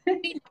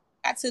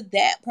 Got to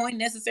that point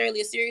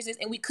necessarily of seriousness,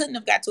 and we couldn't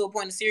have got to a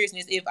point of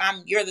seriousness if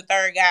you're the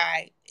third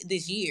guy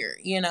this year,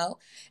 you know.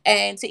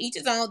 And to each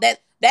his own.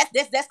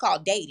 That's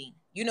called dating.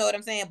 You know what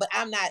I'm saying? But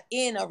I'm not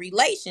in a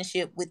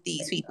relationship with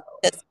these people.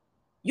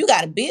 You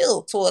got to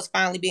build towards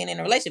finally being in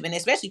a relationship, and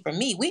especially for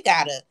me, we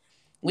gotta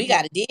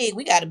dig,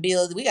 we gotta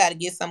build, we gotta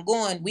get some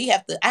going.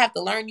 I have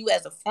to learn you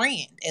as a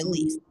friend at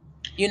least.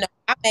 You know,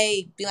 I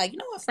may be like, you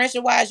know what,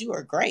 friendship wise, you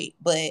are great,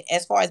 but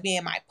as far as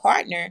being my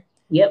partner,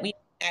 we may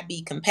not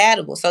be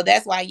compatible. So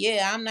that's why,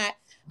 I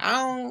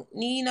don't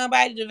need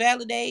nobody to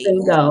validate.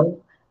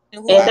 Bingo.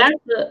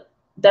 And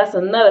that's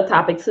another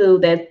topic too.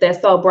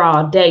 That's so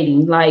broad,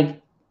 dating.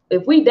 Like,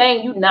 if we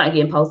dating, you not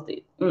getting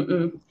posted.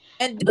 And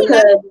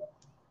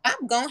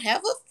I'm gonna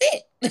have a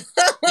fit.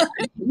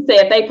 You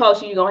said if they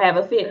post you're gonna have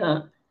a fit,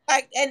 huh?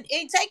 Like, and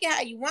take it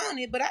how you want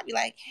it, but I'd be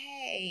like,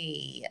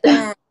 hey,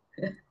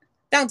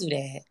 don't do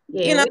that.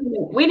 Yeah, you know,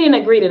 we didn't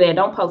agree to that.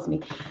 Don't post me.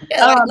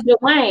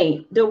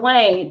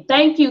 Dwayne,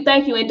 thank you.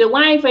 And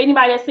Dwayne, for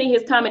anybody that's seen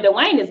his comment,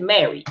 Dwayne is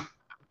married.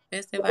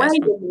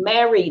 Dwayne is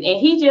married, and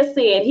he just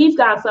said he's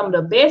got some of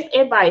the best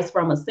advice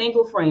from a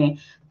single friend.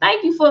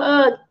 Thank you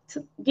for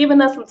giving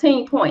us some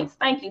team points.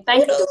 Thank you,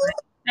 Dwayne.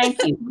 Thank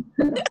you.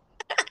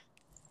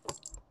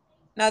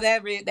 No,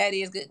 that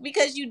is good,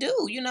 because you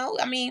do, you know.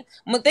 I mean,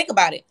 think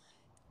about it.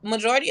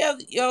 Majority of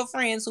your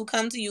friends who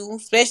come to you,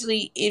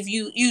 especially if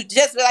you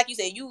just like you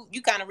said, you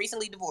kind of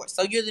recently divorced,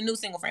 so you're the new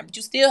single friend, but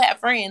you still have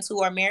friends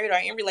who are married or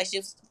in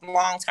relationships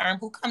long term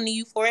who come to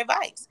you for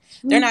advice.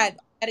 They're not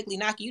automatically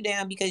knocking you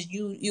down because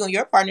you and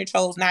your partner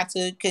chose not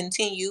to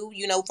continue,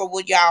 you know, for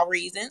what y'all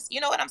reasons.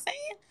 You know what I'm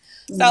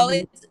saying? So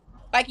it's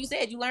like you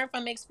said, you learn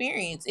from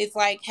experience. It's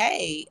like,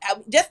 hey,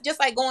 just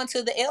like going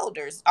to the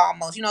elders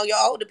almost. You know, your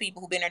older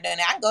people who've been there, done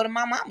it. I go to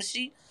my mama.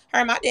 Her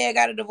and my dad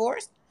got a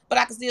divorce, but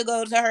I can still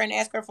go to her and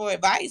ask her for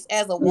advice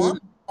as a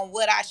woman on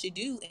what I should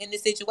do in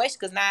this situation.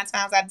 Because 9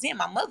 times out of 10,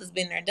 my mother's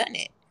been there, done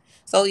it.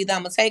 So either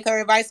I'm gonna take her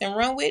advice and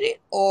run with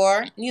it,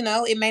 or you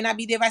know, it may not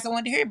be the advice I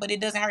want to hear, but it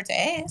doesn't hurt to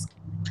ask.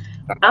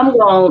 I'm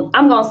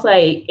gonna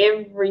say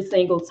every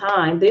single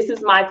time. This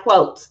is my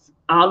quote.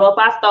 I don't know if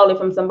I stole it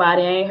from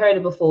somebody. I ain't heard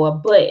it before,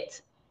 but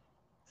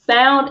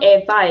sound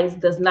advice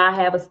does not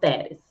have a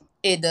status.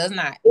 It does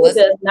not. It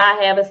does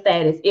not have a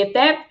status.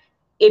 The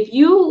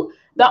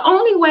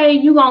only way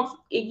you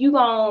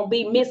gonna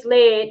be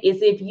misled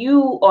is if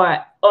you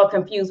are or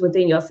confused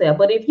within yourself.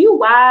 But if you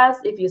wise,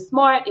 if you're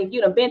smart, if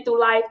you done been through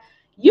life,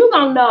 you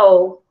gonna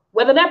know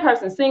whether that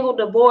person's single,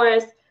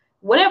 divorced,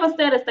 whatever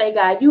status they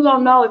got, you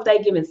gonna know if they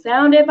giving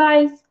sound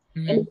advice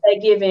and if they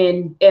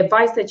giving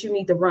advice that you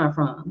need to run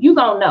from. You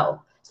gonna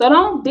know. So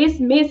don't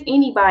dismiss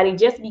anybody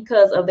just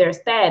because of their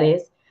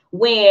status.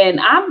 When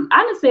I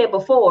done said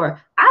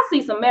before, I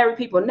see some married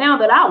people now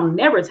that I'll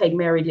never take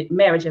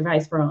marriage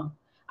advice from.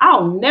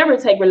 I'll never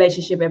take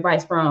relationship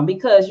advice from,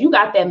 because you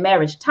got that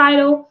marriage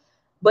title,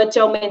 but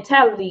your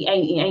mentality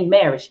ain't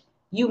marriage.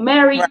 You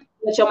married, Right.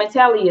 but your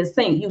mentality is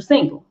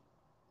single.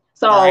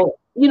 So, Right.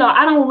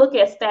 I don't look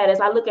at status.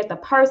 I look at the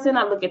person.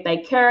 I look at their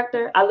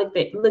character. I look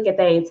at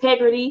their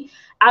integrity.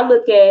 I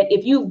look at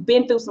if you've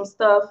been through some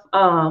stuff.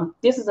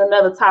 This is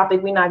another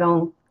topic. We're not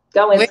gonna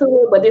go into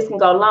it, but this can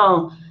go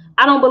long.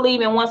 I don't believe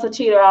in once a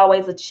cheater,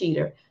 always a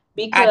cheater,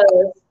 because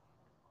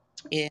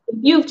if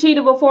you've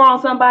cheated before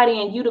on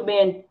somebody and you'd have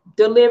been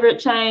delivered,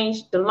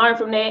 changed, to learn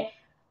from that,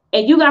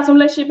 and you got some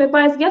relationship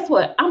advice, guess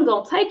what? I'm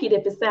gonna take it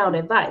if it's sound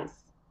advice.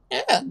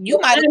 Yeah, you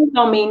might have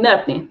don't mean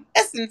nothing.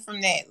 Lesson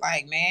from that,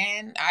 like,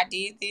 man, I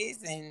did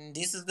this and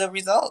this is the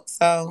result.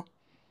 So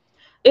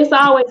it's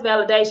always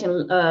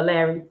validation,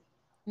 Larry.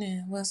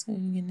 Yeah, what's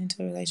getting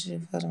into a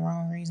relationship for the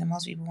wrong reason?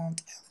 Most people want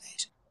the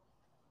validation.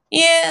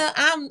 Yeah,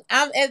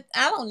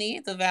 I don't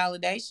need the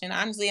validation,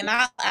 honestly. And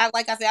I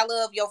like I said, I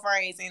love your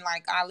phrase, and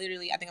like I think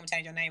I'm gonna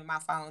change your name in my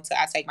phone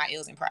to I take my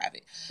L's in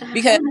private,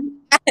 because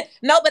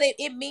no, but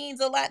it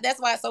means a lot.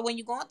 That's why. So when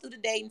you're going through the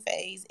dating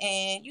phase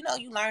and you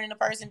learning the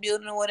person,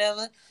 building or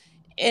whatever,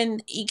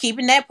 and you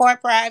keeping that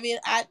part private,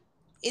 I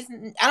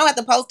don't have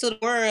to post to the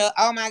world,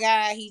 oh my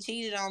God, he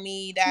cheated on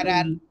me,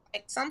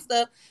 like some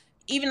stuff,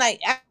 even like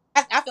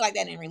I feel like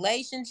that in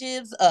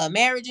relationships,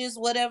 marriages,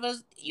 whatever.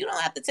 You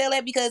don't have to tell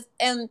that, because,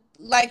 and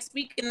like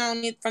speaking on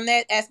it from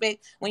that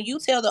aspect, when you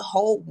tell the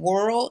whole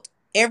world,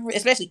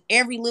 especially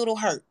every little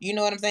hurt, you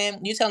know what I'm saying?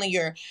 You're telling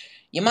your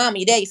mom,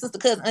 your dad, your sister,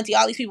 cousin, auntie,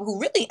 all these people who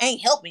really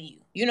ain't helping you.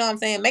 You know what I'm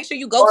saying? Make sure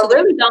you go or to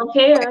really don't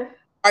care.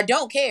 or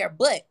don't care.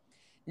 But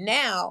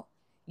now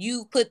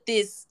you put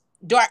this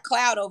dark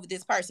cloud over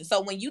this person.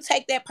 So when you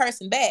take that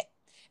person back,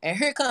 and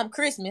here come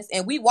Christmas,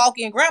 and we walk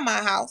in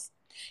grandma's house,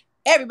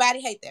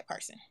 everybody hate that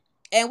person.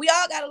 And we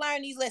all got to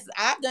learn these lessons.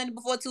 I've done it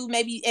before too,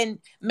 maybe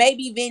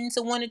venting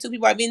to one or two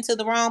people, or venting to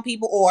the wrong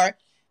people, or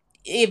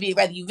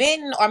whether you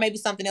venting or maybe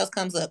something else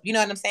comes up. You know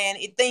what I'm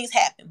saying? Things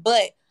happen.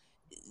 But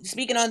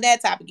speaking on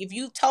that topic, if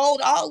you told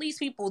all these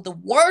people the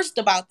worst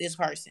about this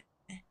person,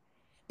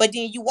 but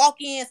then you walk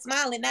in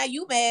smiling, now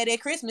you mad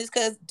at Christmas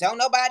because don't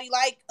nobody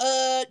like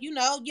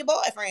your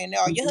boyfriend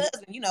or your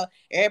husband.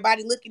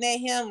 Everybody looking at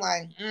him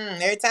like,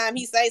 every time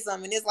he say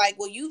something, it's like,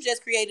 well, you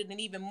just created an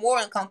even more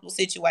uncomfortable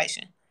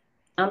situation.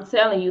 I'm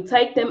telling you,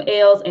 take them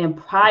L's in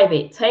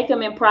private. Take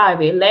them in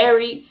private.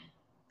 Larry,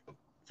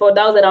 for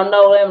those that don't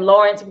know him,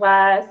 Lawrence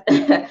Wise,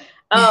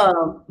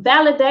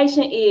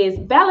 validation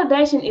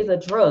is a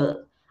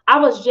drug.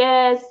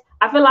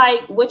 I feel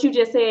like what you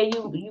just said,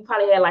 you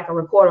probably had like a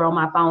recorder on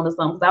my phone or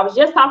something. I was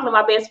just talking to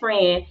my best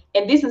friend,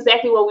 and this is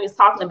exactly what we was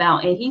talking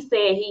about. And he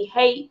said he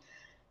hate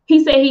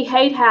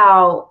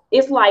how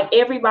it's like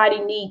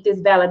everybody needs this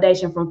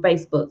validation from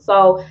Facebook.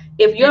 So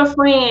if your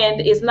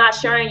friend is not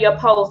sharing your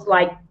post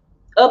like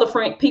other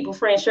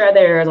friends share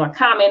theirs, or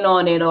comment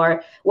on it,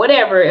 or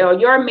whatever, or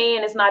your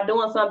man is not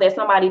doing something that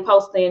somebody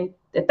posting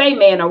that they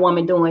man or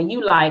woman doing,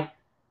 you like,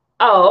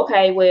 oh,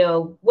 okay,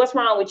 well, what's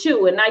wrong with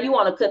you? And now you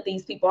want to cut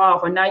these people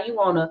off, or now you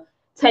want to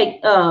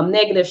take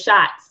negative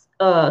shots,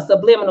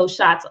 subliminal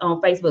shots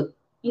on Facebook,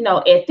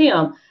 at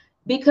them,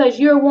 because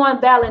you're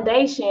one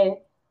validation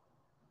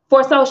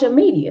for social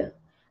media.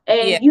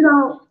 And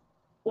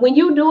when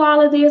you do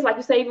all of this, like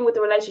you say, even with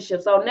the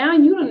relationship, so now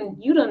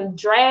you done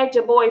dragged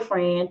your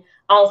boyfriend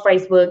on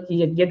Facebook,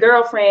 your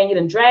girlfriend, you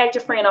done dragged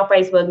your friend on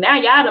Facebook. Now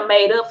y'all done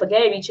made up,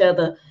 forgave each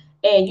other,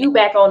 and you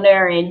back on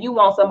there, and you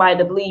want somebody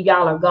to believe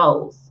y'all are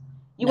goals.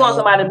 You want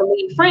somebody to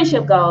believe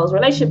friendship goals,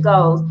 relationship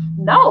goals.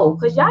 No,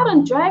 because y'all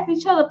done dragged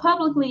each other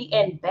publicly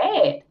and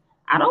bad.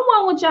 I don't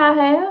want what y'all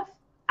have.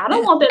 I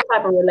don't want that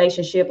type of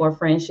relationship or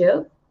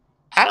friendship.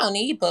 I don't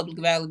need public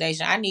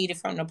validation. I need it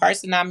from the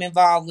person I'm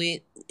involved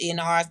with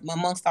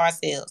amongst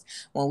ourselves.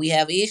 When we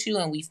have an issue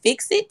and we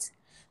fix it,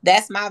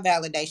 that's my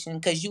validation,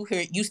 because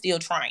you still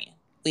trying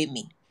with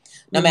me.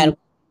 No matter what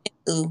you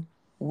do,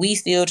 we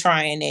still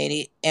trying at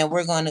it, and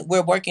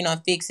we're working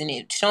on fixing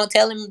it.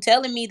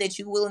 Telling me that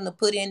you're willing to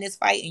put in this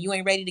fight and you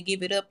ain't ready to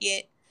give it up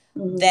yet,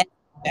 that's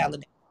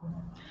validation.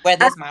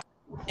 Whether it's my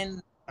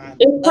friend,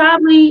 it's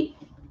probably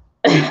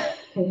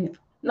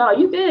no,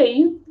 you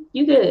good.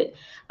 You good.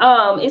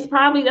 That's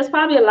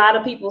probably a lot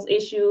of people's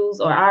issues,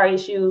 or our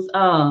issues.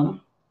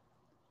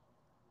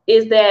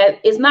 Is that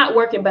it's not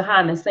working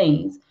behind the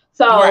scenes.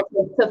 So right.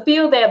 to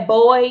fill that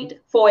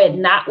void for it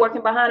not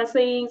working behind the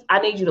scenes, I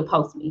need you to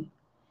post me.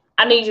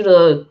 I need you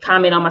to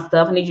comment on my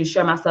stuff. I need you to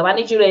share my stuff. I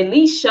need you to at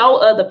least show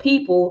other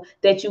people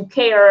that you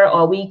care,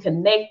 or we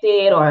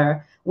connected,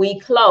 or we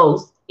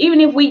close. Even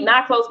if we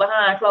not close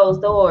behind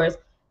closed doors,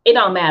 it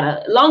don't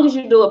matter. As long as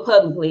you do it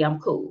publicly, I'm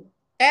cool.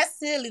 That's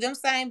silly. Them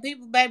same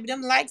people, baby,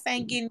 them likes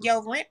ain't getting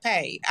your rent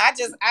paid. Like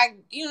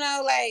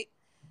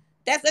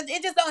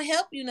it just don't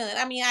help you none.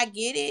 I mean, I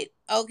get it.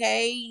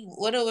 Okay,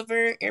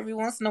 whatever. Every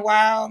once in a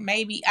while,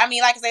 maybe. I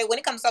mean, like I say, when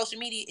it comes to social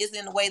media, it's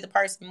in the way the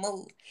person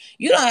moves.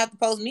 You don't have to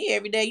post me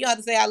every day. You don't have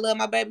to say I love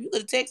my baby. You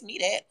could have texted me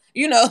that,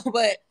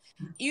 But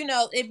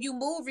if you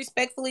move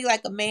respectfully,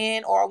 like a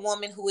man or a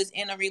woman who is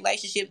in a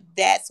relationship,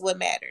 that's what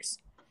matters.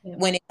 Yeah.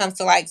 When it comes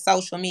to like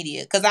social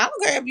media, because I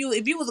don't care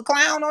if you was a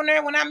clown on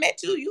there when I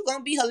met you, you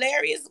gonna be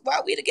hilarious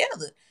while we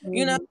together.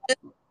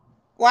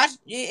 Watch.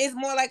 It's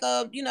more like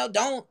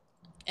don't.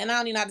 And I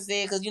don't even know how to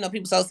say it because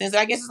people so sensitive.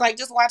 I guess it's like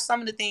just watch some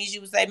of the things you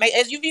would say.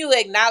 As you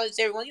acknowledge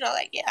everyone,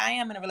 like, yeah, I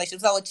am in a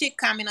relationship. So a chick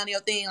comment on your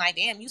thing like,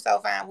 damn, you so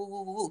fine, woo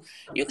woo woo woo.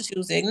 You can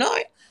choose to ignore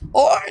it,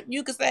 or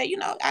you could say,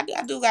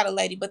 I do got a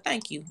lady, but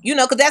thank you.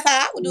 Because that's how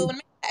I would do it when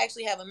I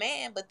actually have a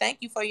man. But thank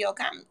you for your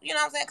comment. You know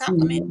what I'm saying?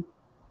 Compliment.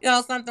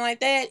 Something like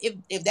that.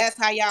 If that's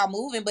how y'all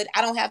moving, but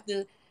I don't have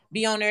to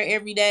be on there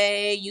every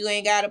day. You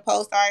ain't gotta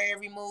post our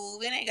every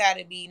move. It ain't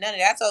gotta be none of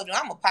that. I told you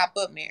I'm gonna pop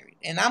up married,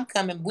 and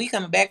we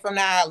coming back from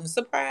the island.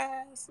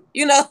 Surprise!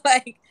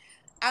 Like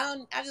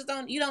I just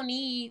don't. You don't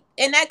need,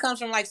 and that comes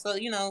from like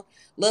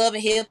love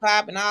and hip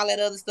hop and all that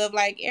other stuff.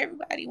 Like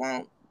everybody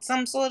want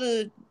some sort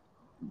of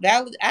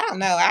valid. I don't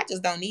know. I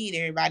just don't need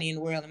everybody in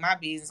the world in my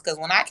business because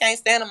when I can't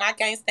stand them, I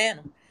can't stand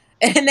them,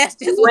 and that's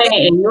just you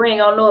ain't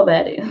gonna know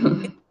about it.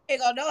 Ain't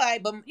gonna know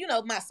it, but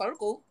my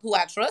circle, who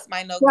I trust,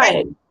 might know.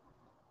 Right.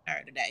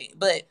 Her today,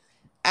 but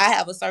I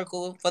have a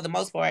circle for the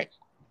most part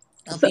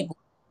of people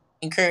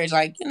encourage,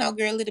 like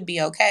girl, it'll be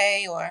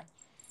okay,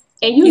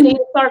 and you need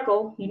a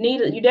circle. You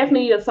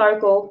definitely need a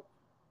circle,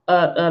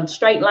 a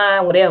straight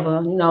line,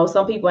 whatever.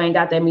 Some people ain't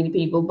got that many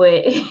people,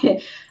 but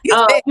you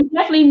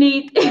definitely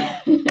need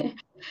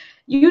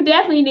you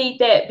definitely need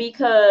that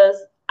because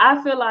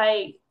I feel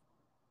like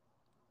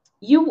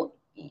you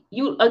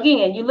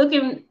again, you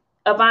looking.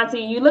 Avanti,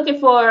 you're looking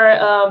for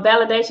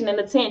validation and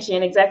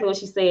attention, exactly what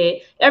she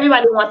said.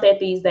 Everybody wants that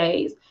these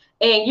days.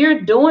 And you're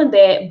doing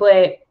that,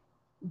 but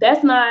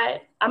that's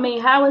not, I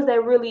mean, how is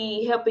that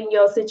really helping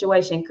your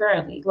situation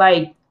currently?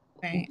 Like,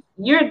 right.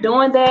 You're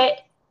doing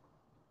that,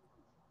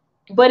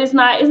 but it's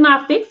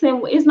not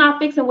fixing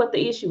what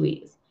the issue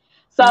is.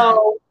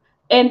 So,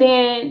 and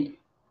then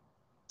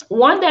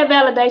one, that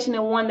validation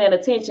and one, that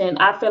attention,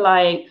 I feel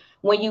like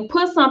when you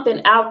put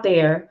something out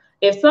there,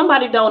 if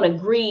somebody don't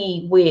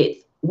agree with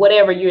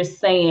whatever you're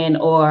saying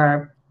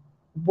or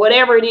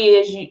whatever it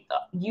is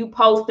you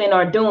posting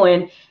or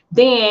doing,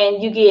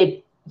 then you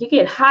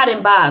get hot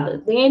and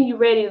bothered. Then you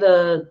ready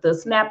to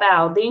snap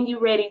out. Then you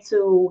ready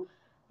to,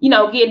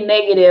 get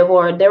negative,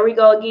 or there we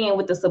go again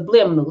with the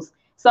subliminals.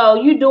 So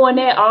you're doing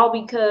that all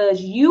because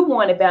you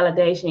wanted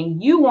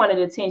validation, you wanted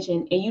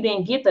attention, and you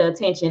didn't get the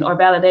attention or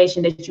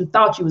validation that you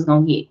thought you was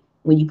gonna get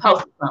when you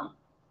posted something.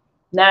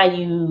 Now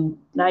you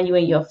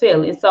in your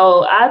feelings.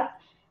 So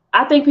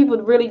I think people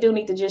really do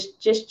need to just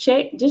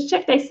check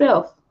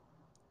themselves.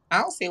 I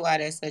don't see why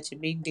that's such a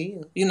big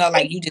deal.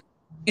 Like you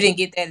didn't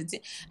get that attention.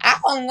 I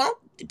don't want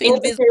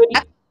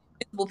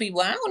invisible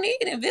people. I don't need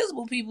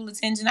invisible people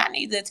attention. I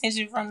need the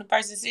attention from the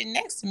person sitting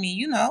next to me.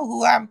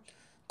 Who I'm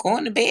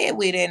going to bed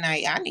with at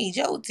night. I need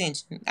your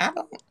attention. I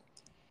don't.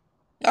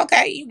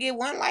 Okay, you get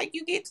one like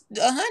you get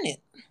 100.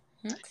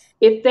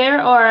 If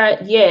there are,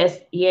 yes,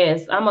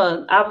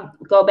 I'll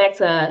go back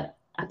to,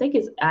 I think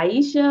it's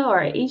Aisha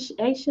or Isha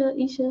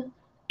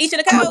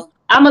Nicole.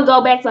 I'm gonna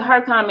go back to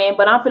her comment,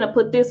 but I'm gonna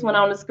put this one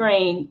on the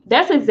screen.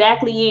 That's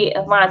exactly it,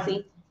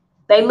 Avanti.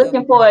 They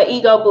looking for an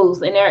ego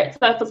boost, and their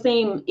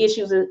self-esteem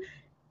issues.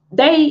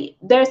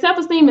 Their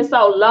self-esteem is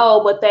so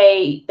low, but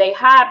they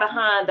hide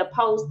behind the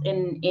post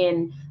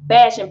and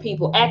bashing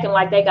people, acting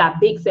like they got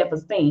big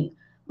self-esteem.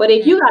 But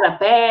if you gotta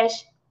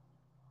bash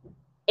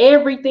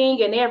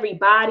everything and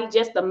everybody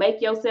just to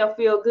make yourself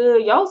feel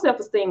good, your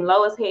self-esteem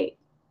low as heck.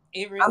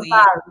 It really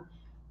is.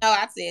 No,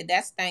 I said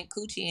that's stank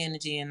coochie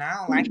energy, and I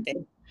don't like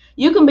that.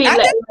 You can be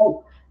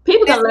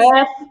people can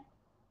laugh.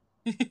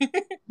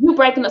 You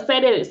breaking up.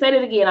 Say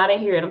that again. I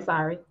didn't hear it. I'm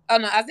sorry. Oh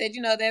no, I said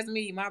that's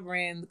me, my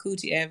brand, the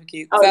Coochie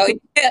Advocate. Oh, so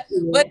yeah,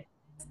 but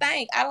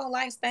stank. I don't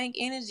like stank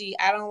energy.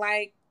 I don't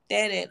like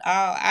that at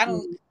all. I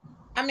don't.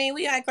 I mean,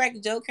 we gotta crack a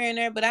joke here and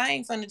there, but I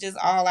ain't gonna just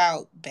all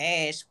out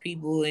bash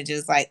people and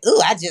just like,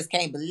 oh, I just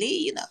can't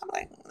believe. I'm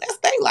like, that's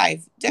their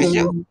life. That's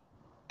your.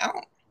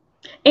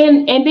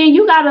 And then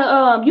you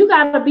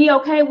gotta be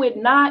okay with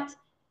not.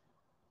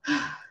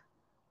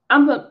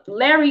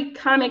 Larry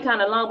comment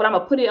kind of long, but I'm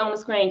gonna put it on the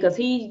screen because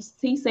he's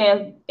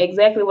saying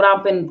exactly what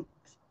I've been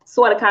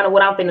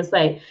what I'm finna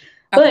say.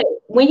 But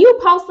when you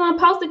post something,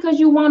 post it because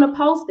you want to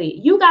post it.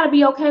 You got to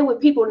be okay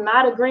with people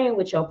not agreeing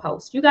with your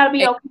post. You got to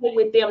be okay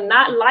with them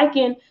not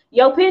liking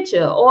your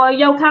picture or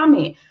your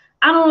comment.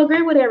 I don't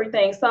agree with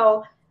everything.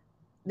 So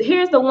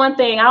here's the one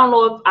thing. I don't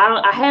know if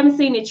I haven't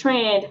seen it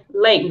trend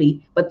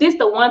lately, but this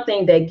the one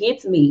thing that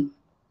gets me.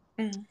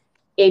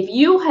 If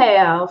you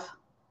have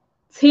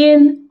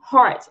 10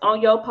 hearts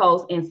on your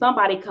post and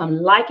somebody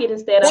come like it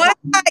instead of yeah.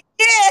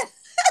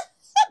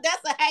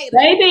 That's a hater.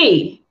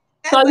 Baby.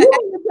 So you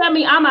need to tell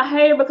me I'm a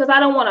hater because I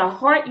don't want to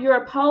heart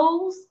your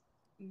post.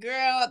 Girl,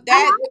 I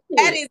that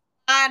like it. is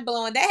mind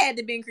blowing. That had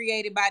to been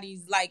created by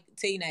these like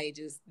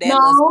teenagers. That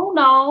lust.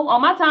 No.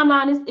 On my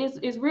timeline,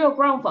 it's real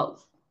grown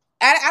folks.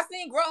 I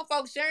seen grown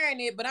folks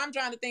sharing it, but I'm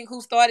trying to think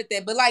who started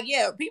that. But like,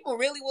 yeah, people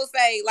really will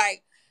say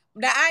like.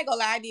 Now I ain't gonna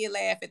lie, I did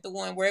laugh at the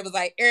one where it was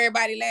like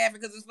everybody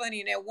laughing because it's funny,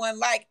 and that one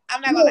like I'm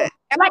not gonna Yeah.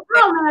 lie, Like,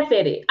 I'll laugh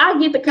at it. I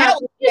get the that was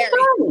concept. It's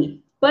hilarious. funny.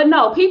 But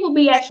no, people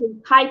be actually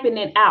typing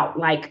it out,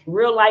 like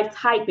real life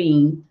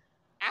typing.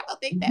 I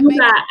don't think that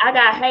makes I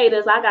got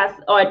haters,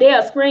 or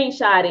they'll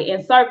screenshot it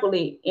and circle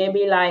it and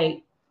be like,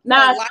 so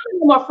nah, like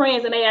some of my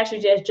friends and they actually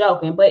just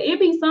joking. But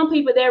it be some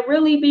people that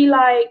really be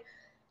like,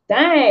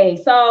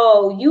 dang,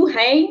 so you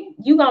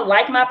gonna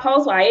like my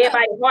post while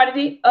everybody hearted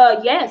it?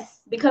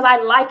 Yes, because I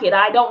like it.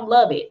 I don't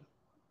love it.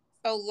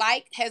 so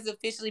like has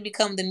officially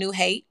become the new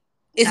hate.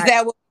 Is I,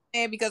 that what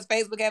you're saying? Because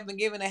Facebook have been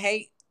given a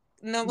hate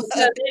number.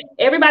 because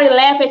everybody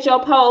laugh at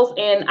your post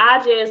and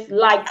I just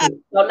liked it.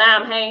 So now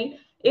I'm hanging.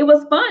 It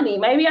was funny.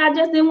 Maybe I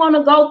just didn't want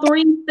to go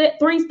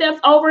three steps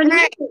over and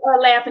hit Right.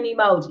 a laughing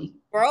emoji.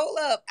 Roll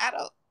up. I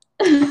don't.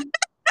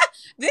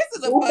 That's This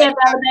is a funny that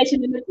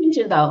validation and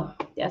attention, though.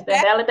 That's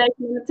that that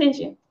validation and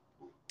attention.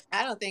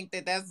 I don't think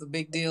that that's a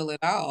big deal at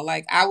all.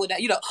 Like I would,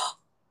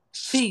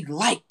 she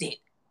liked it.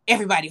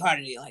 Everybody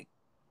hearted it. Like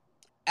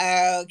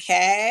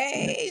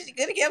okay, she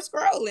could have kept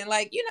scrolling.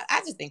 Like I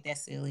just think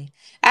that's silly.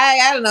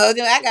 I don't know.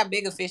 I got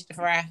bigger fish to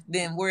fry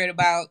than worried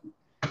about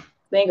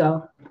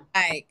Bingo.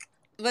 like.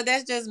 But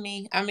that's just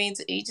me. I mean,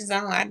 to each his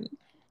own. I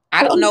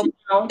To don't know. each his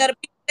own. The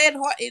people that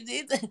heart,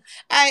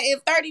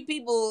 if 30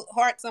 people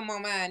heart some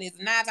on mine, it's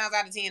 9 times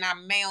out of 10. I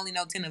may only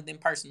know 10 of them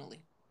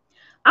personally.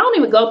 I don't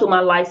even go through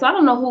my life, so I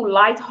don't know who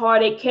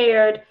lighthearted,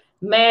 cared,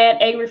 mad,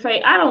 angry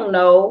face. I don't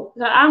know.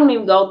 I don't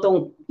even go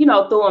through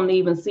them to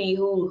even see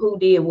who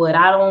did what.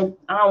 I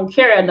don't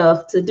care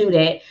enough to do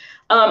that.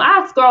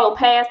 I scroll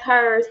past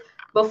hers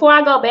before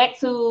I go back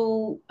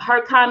to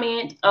her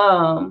comment.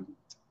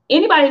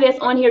 Anybody that's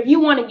on here, if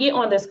you want to get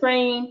on the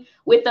screen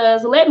with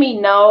us, let me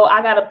know.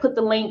 I gotta put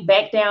the link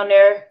back down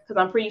there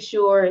because I'm pretty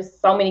sure it's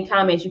so many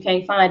comments you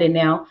can't find it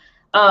now.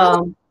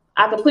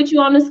 I can put you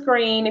on the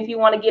screen if you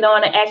want to get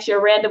on and ask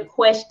your random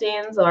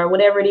questions or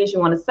whatever it is you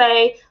want to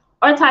say,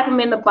 or type them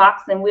in the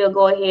box and we'll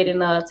go ahead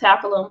and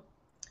tackle them.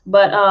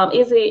 But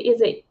is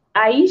it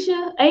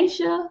Aisha?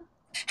 Aisha?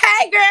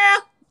 Hey,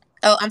 girl.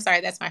 Oh, I'm sorry.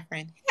 That's my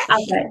friend.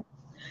 Okay.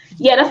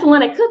 Yeah, that's the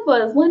one that cooked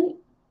for us, wasn't it?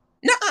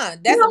 Nuh-uh.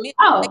 That's No? a me.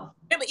 Oh.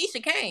 Remember, Isha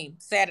came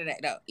Saturday,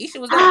 though. Isha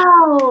was there.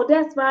 Oh,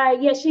 that's right.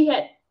 Yeah, she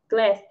had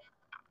glass.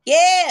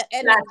 Yeah.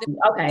 And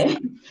Okay.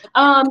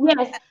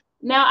 Yes.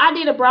 Now I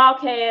did a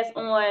broadcast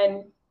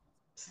on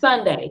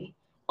Sunday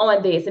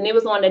on this, and it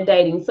was on the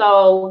dating.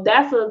 So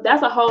that's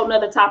a whole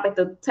nother topic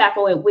to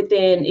tackle it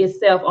within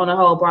itself on a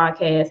whole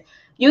broadcast.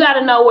 You got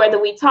to know whether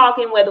we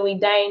talking, whether we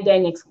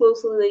dating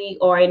exclusively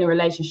or in a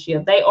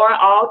relationship. They are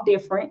all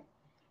different.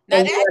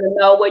 And you got to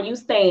know where you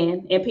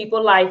stand in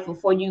people's life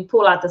before you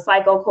pull out the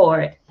psycho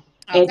card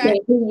and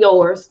think he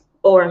yours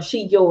or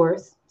she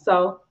yours.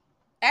 So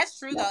that's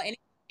true though. And it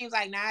seems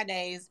like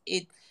nowadays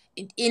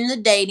in the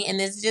dating, and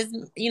this is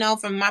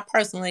just from my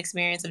personal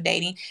experience of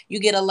dating, you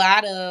get a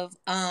lot of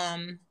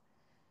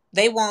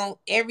they want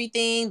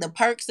everything, the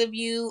perks of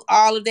you,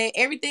 all of that,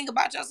 everything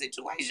about your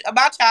situation,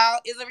 about y'all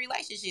is a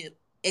relationship,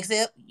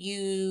 except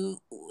you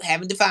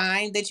haven't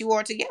defined that you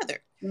are together.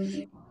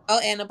 mm-hmm. Oh,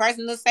 and the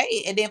person will say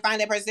it, and then find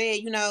that person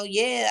say,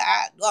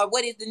 or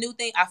what is the new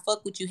thing? I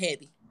fuck with you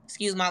heavy.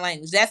 Excuse my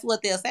language. That's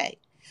what they'll say.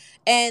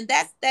 And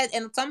that's that.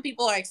 And some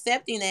people are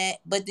accepting that,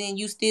 but then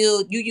you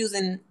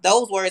using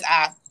those words,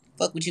 I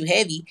fuck with you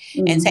heavy,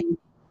 Mm-hmm. and take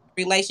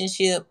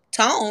relationship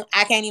tone.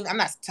 I'm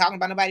not talking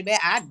about nobody bad.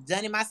 I've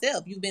done it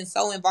myself. You've been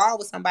so involved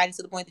with somebody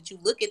to the point that you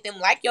look at them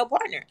like your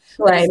partner.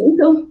 Right. Me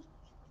too.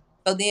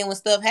 So then when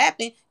stuff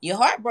happens, you're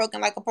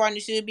heartbroken like a partner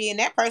should be, and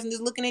that person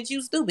is looking at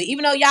you stupid.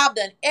 Even though y'all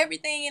done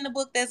everything in the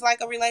book that's like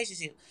a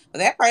relationship. But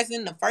that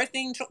person, the first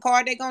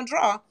card they're going to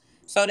draw,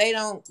 so they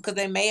don't, because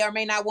they may or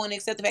may not want to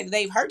accept the fact that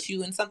they've hurt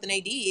you in something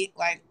they did.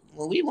 Like,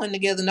 well, we weren't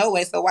together no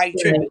way, so why you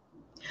tripping? Right.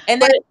 And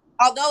that,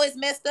 although it's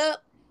messed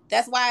up,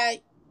 that's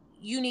why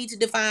you need to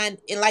define,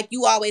 and like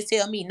you always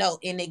tell me, no,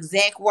 in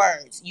exact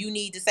words, you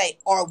need to say,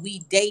 are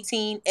we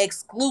dating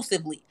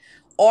exclusively?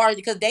 Or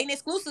because dating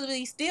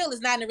exclusively still is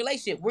not in a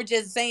relationship. We're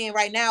just saying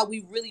right now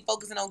we really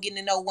focusing on getting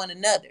to know one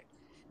another.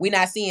 We're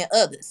not seeing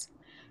others.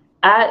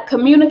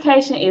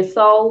 Communication is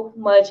so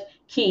much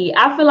key.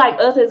 I feel like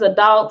us as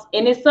adults,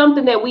 and it's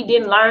something that we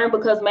didn't learn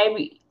because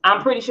maybe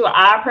I'm pretty sure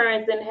our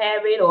parents didn't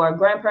have it or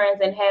grandparents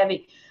didn't have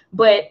it.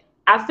 But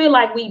I feel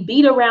like we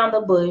beat around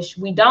the bush.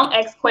 We don't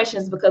ask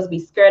questions because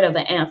we're scared of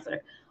the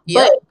answer.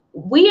 Yep.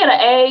 But we at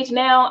an age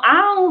now,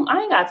 I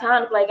ain't got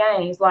time to play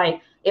games.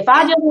 Like, if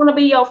I just want to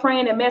be your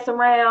friend and mess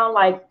around,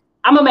 like,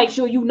 I'm gonna make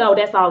sure you know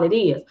that's all it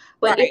is.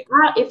 But right.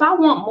 if I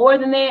want more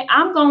than that,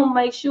 I'm gonna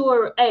make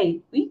sure,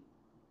 hey,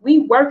 we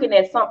working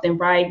at something,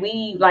 right?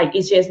 We like,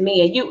 it's just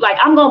me and you. Like,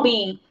 I'm gonna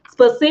be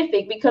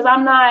specific because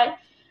I'm not.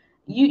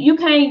 You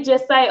can't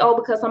just say, oh,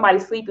 because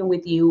somebody's sleeping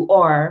with you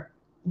or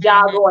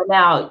y'all going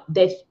out,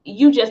 that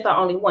you just the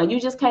only one. You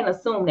just can't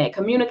assume that.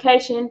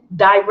 Communication,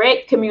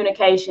 direct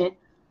communication.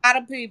 A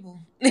lot of people.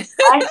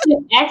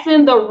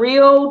 asking the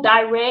real,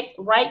 direct,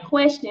 right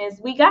questions.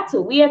 We got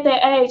to. We at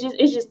that age.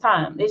 It's just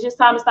time. It's just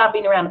time to stop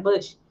beating around the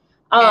bush.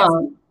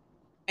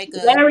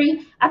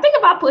 Larry, I think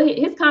if I put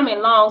his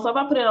comment long, so if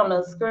I put it on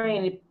the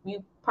screen,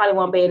 you probably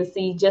won't be able to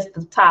see just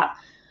the top.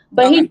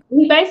 But he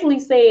basically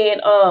said,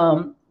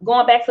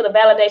 going back to the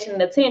validation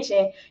and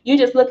attention, you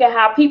just look at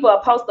how people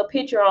post a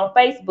picture on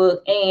Facebook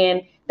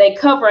and they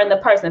covering the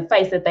person's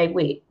face that they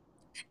with. Ain't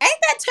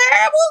that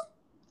terrible?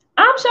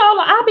 I'm sure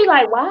I'll be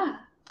like, why?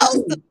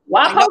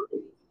 Why post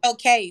it?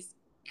 Okay,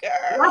 girl.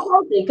 Why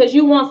post it? Because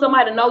you want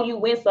somebody to know you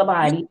with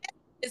somebody.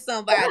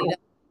 Somebody.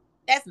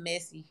 That's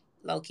messy,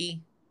 low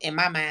key, in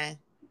my mind.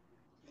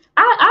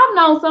 I've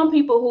known some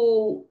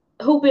people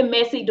who've been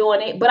messy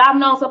doing it, but I've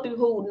known some people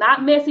who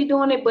not messy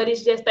doing it, but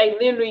it's just they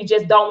literally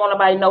just don't want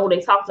nobody to know who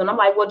they talk to. And I'm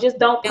like, well, just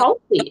don't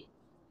post it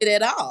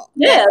at all.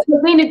 Yeah,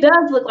 because then it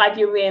does look like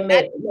you're being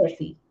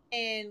messy.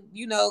 And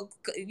you know,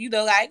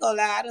 I ain't gonna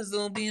lie, I done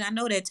zoomed in. I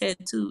know that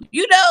tattoo.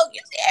 You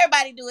see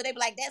everybody do it. They be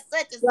like, that's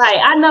such a right.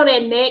 I know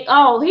that neck.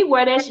 Oh, he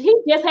wear that. He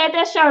just had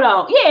that shirt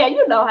on. Yeah,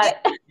 you know how.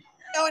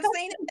 And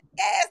seen it at the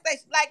gas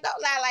station. Like,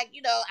 don't lie, like,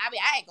 I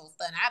mean, I ain't gonna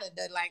stun. I'd have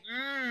done like,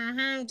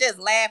 just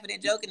laughing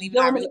and joking,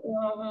 even not really.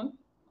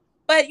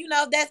 But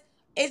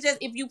it's just,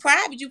 if you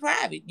private, you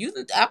private.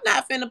 I'm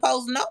not finna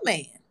post no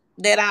man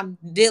that I'm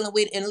dealing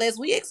with unless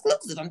we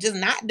exclusive. I'm just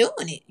not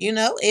doing it,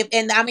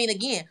 and I mean,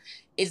 again,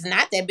 it's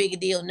not that big a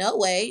deal, no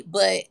way.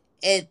 But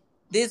at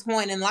this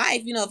point in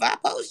life, if I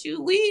post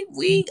you, we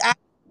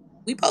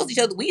post each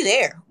other. We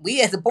there.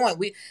 We at the point.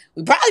 We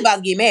probably about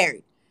to get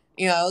married.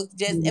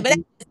 But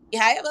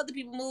however other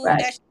people move,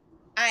 right.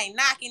 I ain't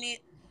knocking it.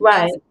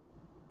 Right.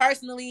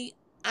 Personally,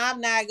 I'm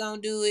not gonna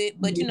do it.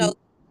 But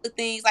the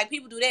things like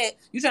people do that.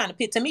 You're trying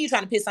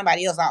to piss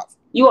somebody else off.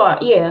 You are,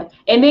 yeah.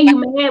 And then you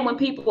mad when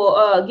people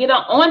get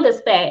on the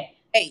stat.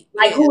 Hey,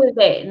 like, who is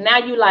that? Now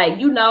you like,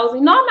 you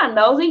nosy. No, I'm not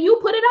nosy. You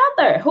put it out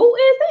there. Who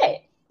is that?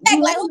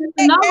 You like,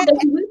 know that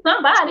you with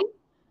somebody.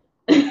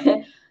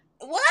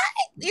 What?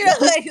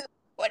 Like,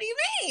 what do you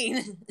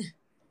mean?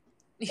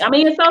 I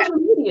mean, it's social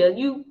media.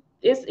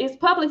 It's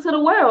public to the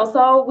world,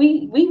 so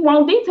we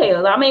want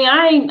details. I mean,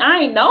 I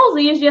ain't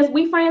nosy. It's just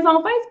we friends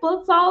on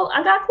Facebook, so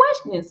I got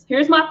questions.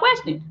 Here's my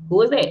question: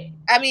 who is that?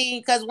 I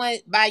mean, because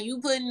by you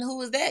putting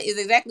 "who is that" is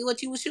exactly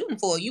what you were shooting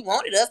for. You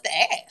wanted us to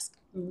ask.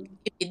 Mm-hmm.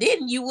 If you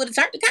didn't, you would have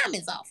turned the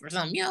comments off or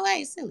something.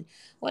 Hey, silly,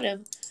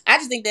 whatever. I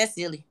just think that's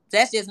silly.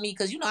 That's just me,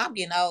 because I'm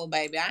getting old,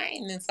 baby. I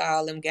ain't into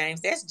all them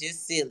games. That's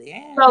just silly.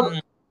 So,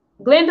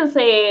 Glenda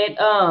said,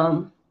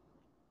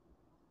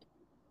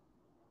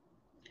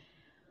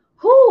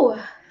 who?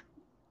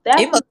 Let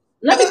me put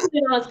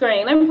it on the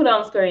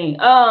screen.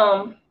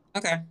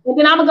 Okay. And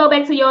then I'm gonna go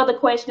back to your other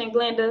question,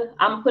 Glenda.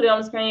 I'm gonna put it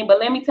on the screen, but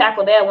let me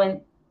tackle that one.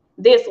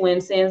 This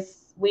one,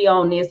 since we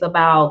on this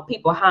about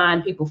people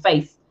hiding people's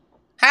face.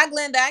 Hi,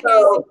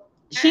 Glenda.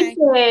 She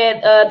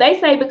said they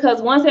say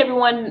because once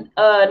everyone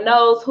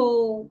knows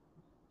who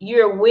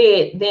you're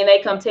with, then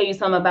they come tell you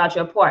something about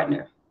your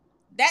partner.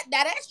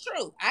 That's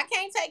true. I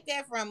can't take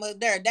that from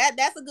there.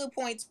 That's a good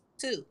point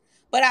too.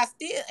 But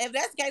if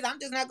that's the case, I'm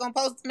just not gonna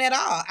post them at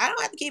all. I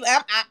don't have to keep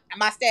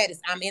my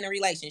status. I'm in a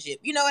relationship.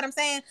 You know what I'm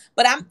saying?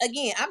 But I'm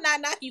not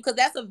knocking you, because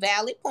that's a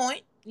valid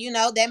point.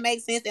 That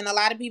makes sense, and a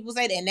lot of people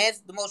say that, and that's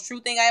the most true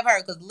thing I ever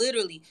heard. Because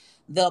literally,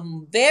 the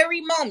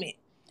very moment,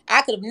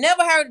 I could have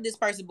never heard of this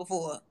person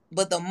before,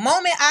 but the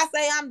moment I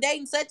say I'm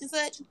dating such and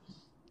such,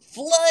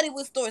 flooded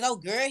with stories. Oh,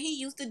 girl, he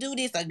used to do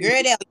this. A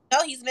girl that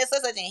he's met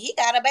such and he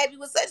got a baby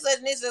with such and such,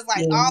 and it's just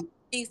like all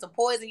things to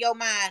poison your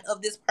mind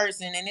of this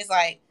person, and it's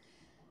like.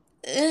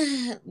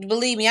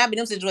 Believe me, I've been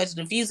in them situations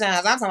a few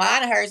times. I'm talking about,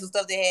 I done heard some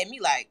stuff that had me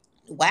like,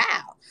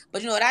 wow.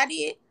 But you know what I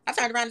did? I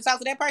turned around and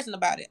talked to that person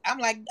about it. I'm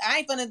like, I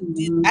ain't gonna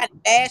I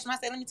bash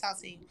myself. Let me talk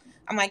to you.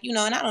 I'm like, and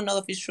I don't know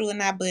if it's true or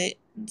not, but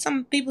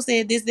some people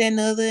said this, that, and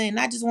the other, and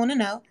I just want to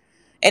know.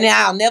 And then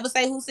I'll never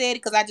say who said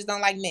it, because I just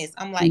don't like mess.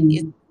 I'm like,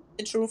 is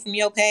it true from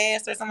your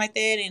past or something like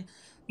that? And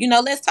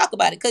let's talk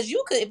about it. Because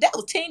you could, if that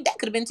was 10, that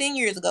could have been 10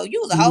 years ago. You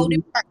was a whole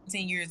different person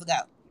 10 years ago.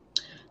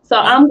 So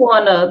I'm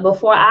going to,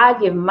 before I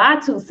give my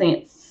 2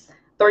 cents,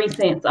 3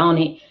 cents on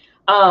it,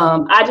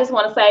 I just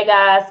want to say,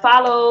 guys,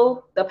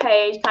 follow the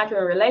page,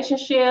 Conquering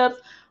Relationships.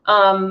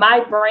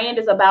 My brand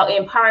is about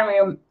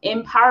empowering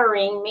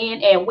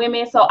men and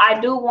women. So I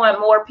do want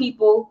more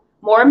people,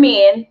 more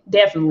men,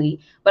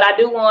 definitely. But I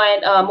do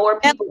want more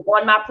people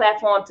on my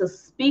platform to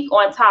speak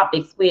on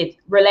topics with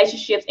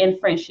relationships and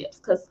friendships.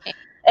 Because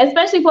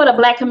especially for the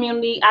Black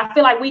community, I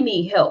feel like we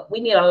need help. We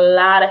need a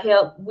lot of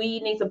help.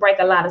 We need to break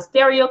a lot of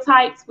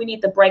stereotypes. We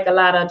need to break a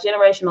lot of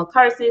generational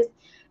curses.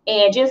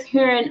 And just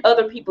hearing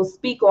other people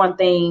speak on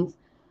things,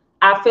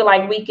 I feel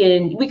like we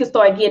can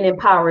start getting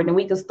empowered, and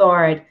we can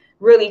start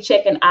really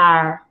checking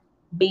our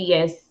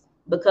BS,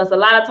 because a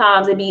lot of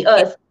times it be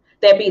us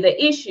that be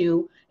the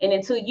issue. And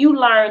until you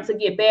learn to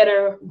get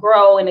better,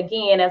 grow, and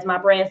again, as my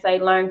brand say,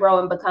 learn, grow,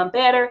 and become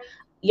better,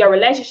 your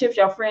relationships,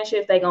 your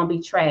friendships, they're gonna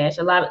be trash.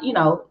 A lot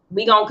of,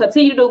 we gonna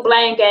continue to do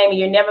blame game, and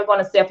you're never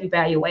gonna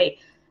self-evaluate.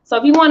 So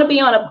if you want to be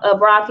on a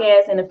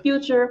broadcast in the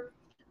future,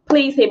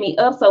 please hit me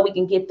up so we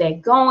can get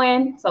that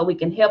going, so we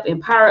can help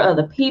empower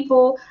other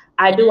people.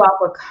 I do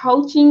offer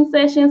coaching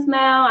sessions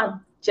now. I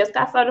just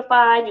got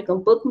certified. You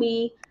can book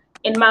me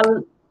in my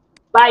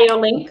bio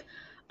link.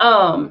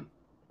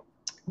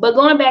 But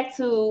going back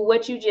to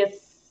what you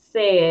just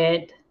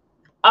said,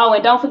 oh,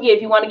 and don't forget,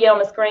 if you want to get on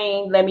the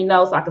screen, let me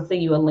know so I can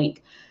send you a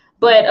link.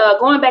 But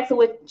going back to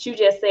what you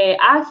just said,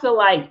 I feel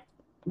like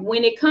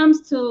when it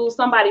comes to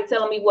somebody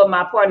telling me what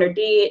my partner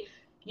did,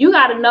 you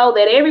got to know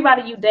that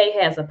everybody you date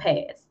has a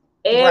past.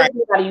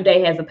 Everybody you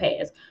date has a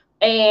past.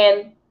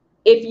 And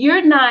if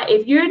you're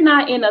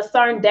not in a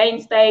certain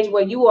dating stage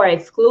where you are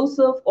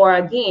exclusive, or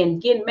again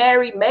getting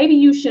married, maybe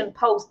you shouldn't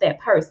post that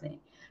person.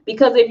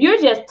 Because if you're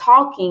just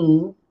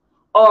talking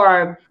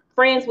or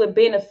friends with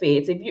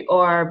benefits, if you,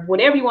 or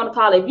whatever you want to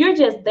call it, if you're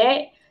just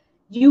that,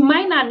 you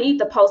might not need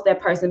to post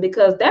that person,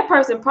 because that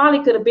person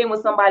probably could have been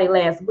with somebody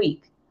last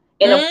week.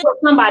 And of course,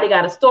 somebody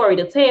got a story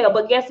to tell,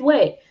 but guess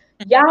what?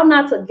 Y'all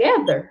not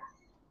together.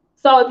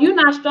 So if you're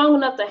not strong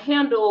enough to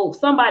handle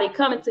somebody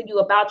coming to you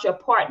about your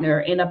partner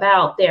and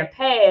about their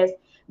past,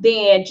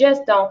 then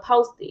just don't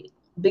post it,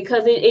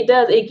 because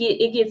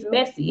it gets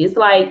messy. It's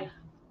like,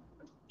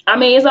 I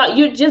mean, it's like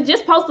you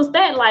just post a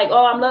stat like,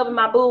 oh, I'm loving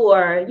my boo,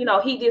 or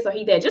he this or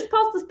he that. Just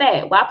post a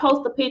stat. Why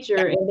post a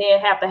picture and then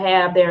have to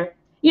have their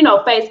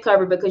face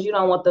covered because you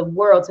don't want the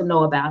world to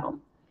know about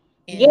them?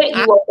 Yet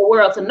you want the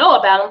world to know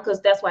about them,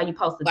 because that's why you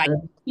posted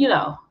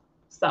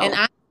So. And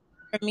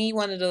for me,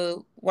 one of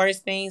the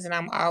worst things, and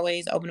I'm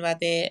always open about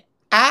that,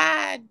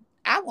 I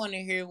want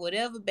to hear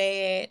whatever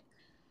bad.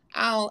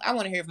 I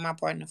want to hear from my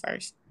partner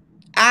first.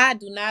 I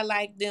do not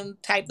like them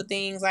type of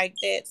things like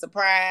that,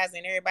 surprise,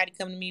 and everybody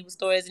coming to me with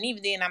stories. And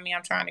even then, I mean,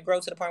 I'm trying to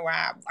grow to the point where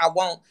I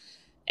won't.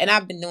 And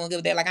I've been doing good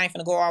with that. Like, I ain't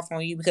finna go off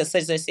on you because such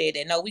and such said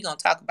that. No, we gonna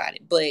talk about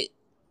it. But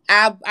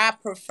I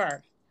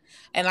prefer,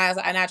 and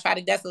I try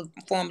to. That's a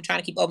form of trying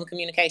to keep open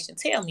communication.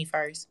 Tell me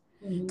first,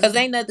 because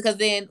then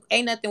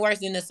ain't nothing worse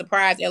than the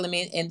surprise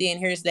element, and then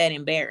here's that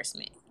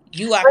embarrassment.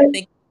 You are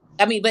thinking.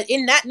 I mean, but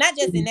in not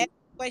just in that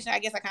situation. I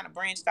guess I kind of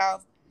branched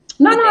off.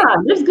 No,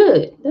 that's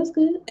good. That's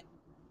good.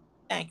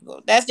 Thank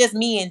you. That's just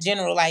me in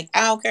general. Like,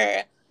 I don't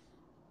care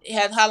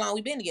how long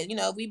we've been together.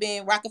 If we've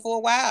been rocking for a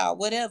while,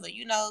 whatever.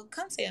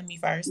 Come tell me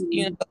first.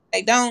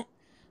 Like, don't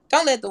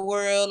let the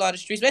world or the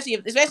street,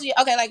 especially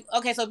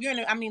okay. So if you're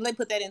let's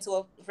put that into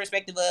a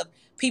perspective of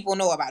people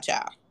know about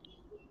y'all.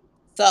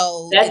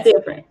 So that's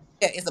different.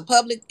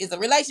 It's a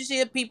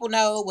relationship. People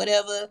know,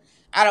 whatever.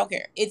 I don't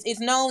care.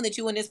 It's known that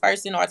you and this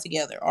person are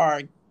together,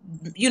 or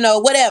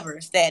whatever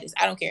status.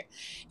 I don't care.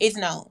 It's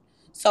known.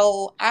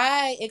 So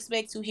I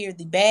expect to hear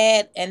the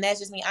bad, and that's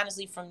just me,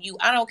 honestly, from you.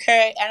 I don't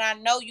care, and I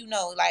know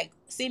like,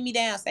 sit me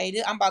down, say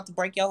this, I'm about to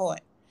break your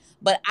heart.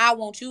 But I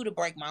want you to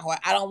break my heart.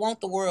 I don't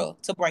want the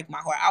world to break my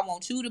heart. I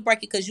want you to break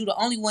it because you're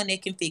the only one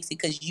that can fix it,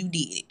 because you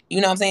did it.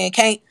 You know what I'm saying?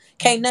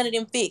 Can't none of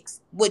them fix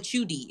what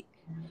you did.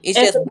 It's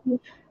just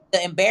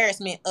the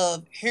embarrassment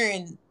of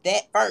hearing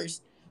that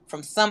first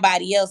from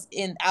somebody else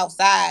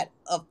outside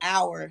of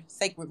our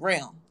sacred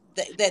realm.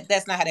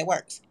 That's not how that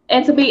works.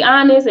 And to be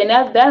honest, and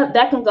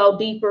that can go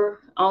deeper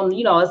on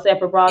a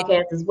separate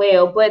broadcast as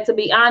well. But to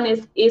be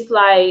honest, it's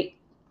like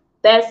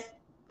that's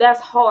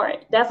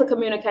hard. That's a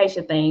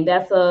communication thing.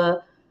 That's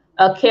a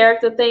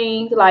character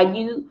thing. Like,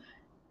 I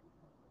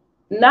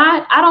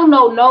don't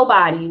know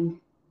nobody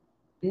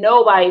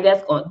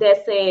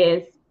that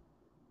says,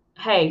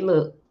 hey,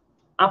 look,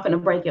 I'm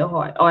finna break your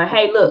heart, or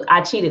hey, look,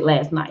 I cheated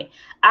last night.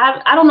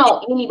 I don't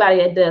know anybody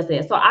that does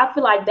that. So I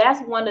feel like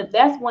that's one of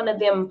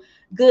them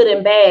good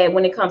and bad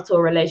when it comes to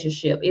a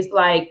relationship. It's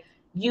like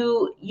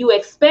you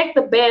expect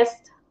the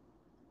best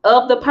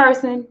of the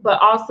person,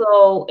 but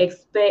also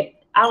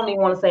expect, I don't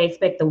even want to say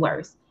expect the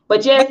worst,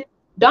 but just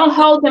don't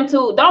hold them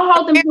to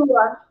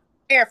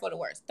prepare for the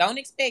worst. Don't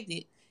expect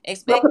it.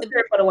 Expect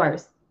prepare for the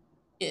worst.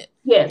 Yeah.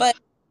 Yes. But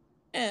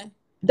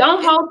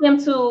don't hold them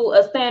to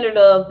a standard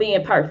of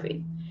being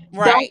perfect.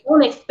 Right.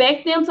 Don't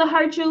expect them to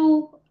hurt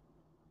you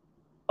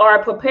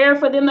or prepare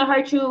for them to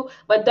hurt you,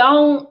 but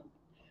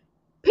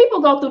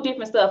people go through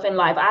different stuff in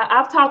life.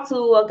 I've talked to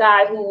a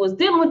guy who was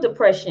dealing with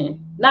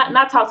depression,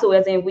 not talked to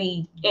as in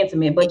we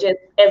intimate, but just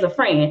as a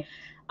friend,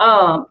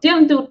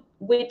 dealing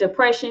with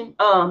depression.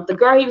 The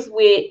girl he was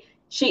with,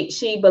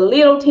 she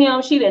belittled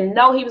him. She didn't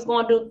know he was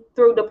going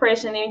through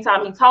depression.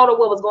 Anytime he told her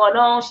what was going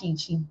on,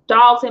 she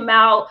dogged him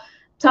out,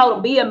 told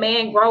him be a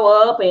man, grow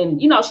up,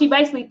 and she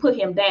basically put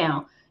him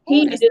down.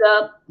 He ended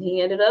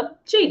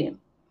up cheating.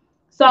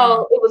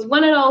 So it was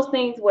one of those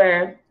things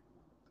where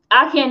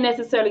I can't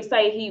necessarily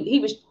say he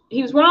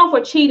was wrong for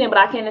cheating, but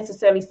I can't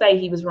necessarily say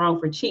he was wrong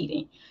for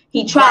cheating.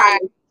 He tried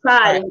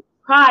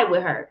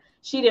with her.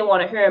 She didn't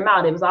want to hear him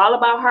out. It was all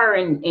about her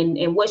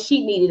and what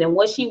she needed and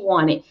what she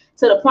wanted,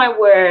 to the point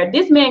where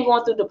this man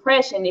going through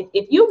depression,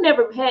 if you've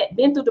never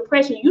been through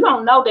depression, you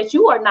don't know that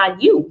you are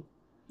not you.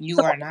 You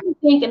are not.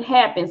 Anything can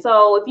happen.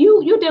 So if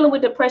you're dealing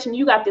with depression,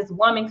 you got this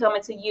woman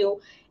coming to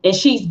you and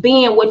she's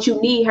being what you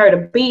need her to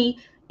be,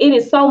 it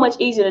is so much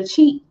easier to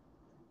cheat.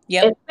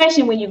 Yep.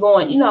 Especially when you're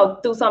going,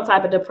 through some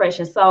type of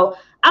depression. So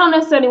I don't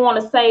necessarily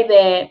want to say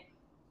that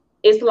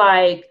it's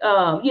like,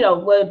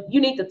 well,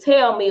 you need to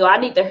tell me or I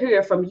need to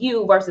hear from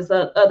you versus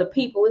other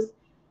people.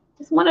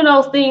 It's one of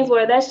those things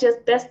where that's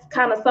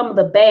kind of some of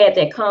the bad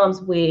that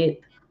comes with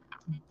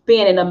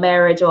being in a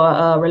marriage or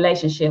a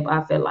relationship.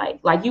 I feel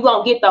like you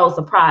gonna get those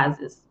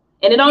surprises,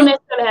 and it don't You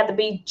necessarily have to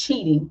be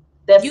cheating.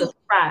 That's the you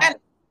surprise.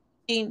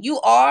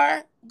 you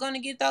are gonna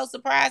get those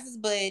surprises,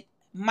 but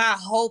my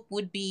hope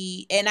would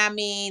be, and I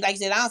mean, like you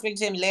said, I don't expect you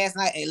to tell me last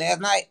night. Hey,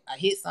 last night I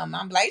hit something.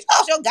 I'm like,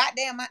 oh, your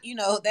goddamn,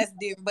 that's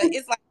different. But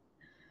it's like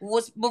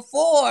was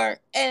before,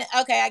 and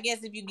okay, I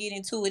guess if you get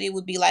into it, it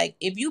would be like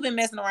if you've been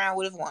messing around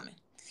with a woman.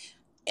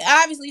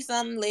 Obviously,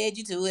 something led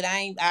you to it. I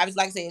ain't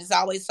obviously, like I said, it's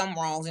always some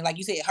wrongs, and like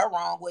you said, her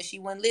wrong was she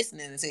wasn't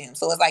listening to him.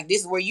 So it's like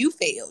this is where you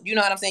failed. You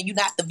know what I'm saying? You're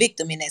not the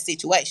victim in that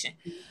situation.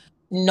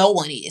 No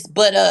one is,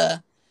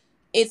 but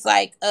it's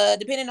like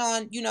depending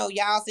on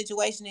y'all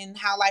situation and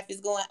how life is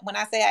going. When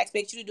I say I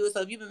expect you to do it,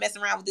 so if you've been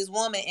messing around with this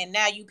woman and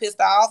now you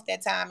pissed her off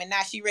that time and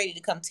now she ready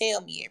to come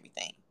tell me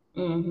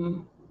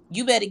everything,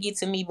 you better get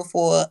to me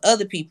before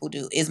other people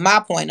do, is my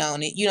point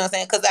on it. You know what I'm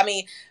saying? Because I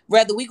mean,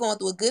 whether we going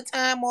through a good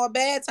time or a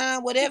bad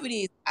time, whatever it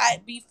is,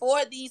 before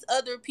these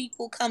other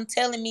people come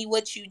telling me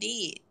what you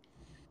did,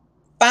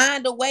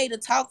 find a way to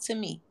talk to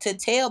me, to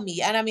tell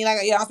me. And I mean, like,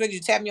 yeah, I'm expecting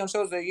you to tap me on the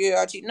shoulder, say, yeah,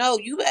 Archie. No,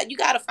 you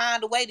got to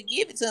find a way to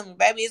give it to me,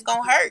 baby. It's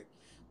gonna hurt,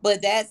 but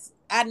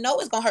I know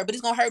it's gonna hurt, but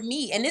it's gonna hurt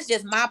me, and it's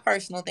just my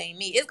personal thing.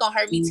 It's gonna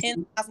hurt me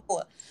 10 times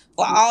more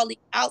for all the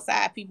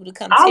outside people to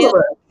come All tell of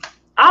us,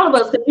 all of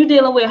us, because you're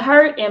dealing with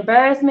hurt,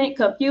 embarrassment,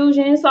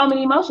 confusion, so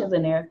many emotions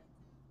in there.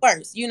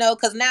 worse,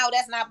 because now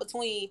that's not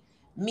between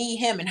me,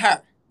 him, and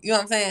her. You know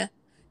what I'm saying?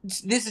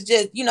 This is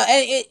just,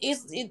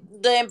 and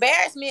the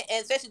embarrassment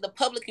and especially the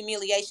public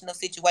humiliation of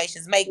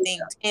situations make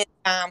things 10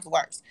 times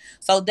worse.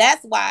 So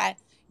that's why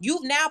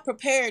you've now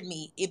prepared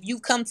me if you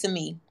come to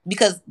me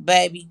because,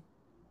 baby,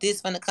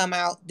 this gonna come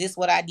out. This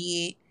what I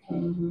did.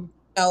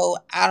 So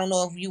I don't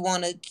know if you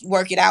want to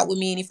work it out with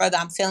me any further.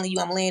 I'm telling you,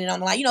 I'm laying it on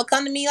the line.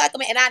 Come to me like a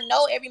man. And I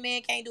know every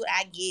man can't do it.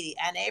 I get it.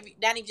 And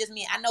not even just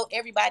me. I know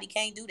everybody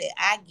can't do that.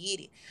 I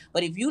get it.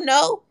 But if you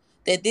know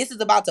that this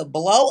is about to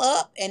blow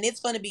up and it's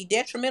going to be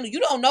detrimental, you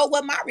don't know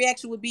what my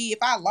reaction would be if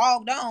I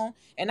logged on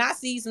and I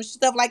see some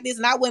stuff like this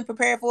and I wasn't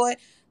prepared for it.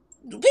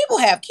 People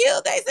have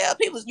killed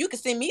themselves. You can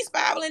see me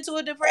spiral into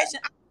a depression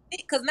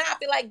because now I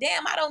feel like,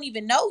 damn, I don't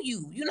even know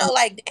you.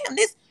 Like, damn,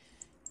 this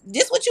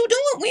what you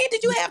doing? When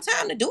did you have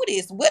time to do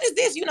this? What is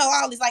this?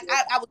 All this. Like,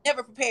 I was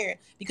never prepared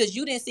because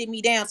you didn't sit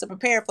me down to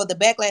prepare for the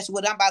backlash of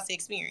what I'm about to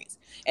experience.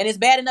 And it's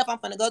bad enough I'm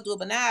going to go through it,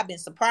 but now I've been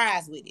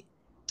surprised with it.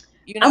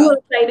 I'm going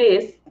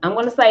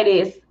to say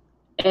this.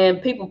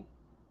 And people,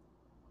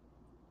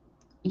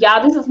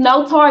 y'all, this is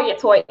no target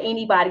toward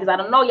anybody because I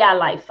don't know y'all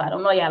life.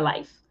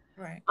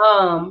 Right.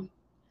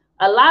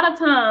 A lot of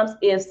times,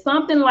 if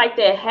something like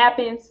that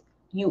happens,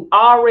 you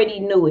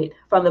already knew it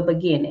from the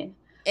beginning.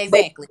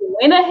 Exactly. But you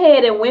went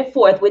ahead and went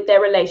forth with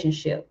that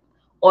relationship,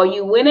 or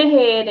you went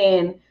ahead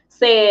and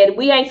said,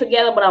 we ain't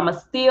together, but I'm going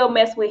to still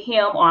mess with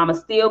him or I'm going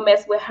to still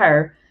mess with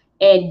her.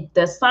 And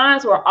the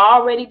signs were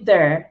already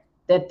there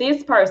that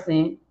this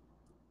person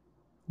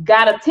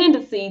got a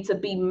tendency to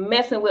be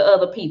messing with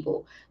other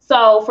people.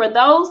 So for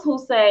those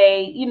who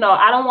say,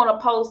 I don't want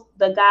to post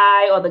the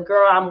guy or the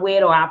girl I'm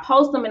with, or I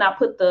post them and I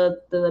put the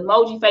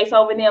emoji face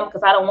over them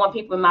because I don't want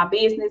people in my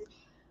business.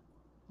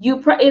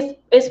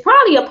 It's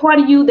probably a part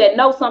of you that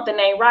knows something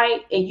ain't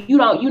right, and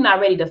you're not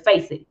ready to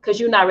face it because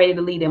you're not ready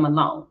to leave them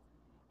alone.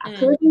 I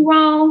could be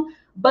wrong,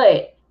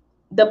 but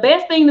the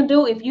best thing to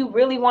do if you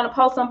really want to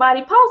post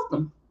somebody, post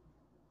them,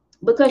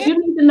 because you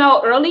need to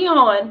know early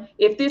on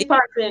if this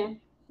person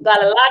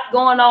got a lot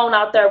going on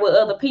out there with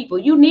other people.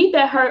 You need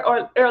that hurt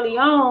early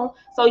on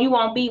so you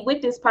won't be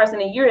with this person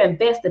and you're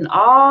investing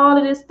all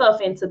of this stuff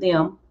into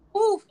them.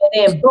 Ooh.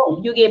 And then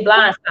boom, you get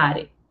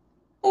blindsided.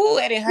 Ooh,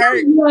 and it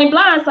hurt. You ain't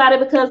blindsided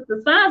because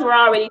the signs were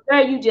already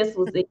there. You just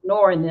was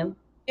ignoring them.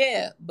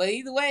 Yeah, but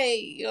either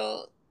way,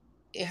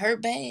 it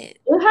hurt bad.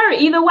 It hurt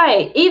either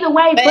way.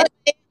 But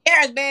it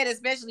hurts bad,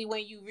 especially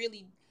when you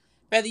really,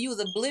 whether you was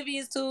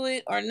oblivious to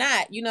it or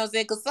not, you know what I'm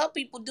saying? Because some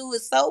people do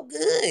it so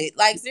good.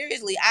 Like,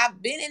 seriously,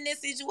 I've been in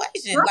this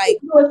situation. Some like,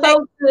 people do it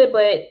so good,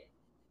 but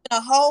a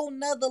whole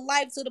nother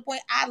life to the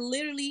point I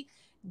literally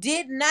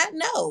did not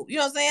know. You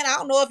know what I'm saying? I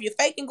don't know if you're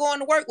faking going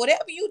to work,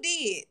 whatever you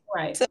did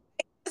to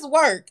make this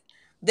work,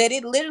 that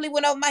it literally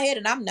went over my head,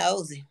 and I'm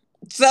nosy.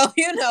 So,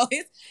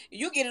 it's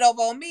you get it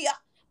over on me,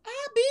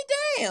 I'll be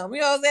damn.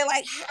 You know what I'm saying?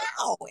 Like,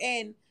 how?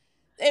 And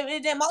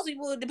then most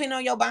people, depending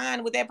on your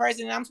bond with that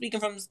person, and I'm speaking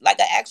from like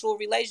an actual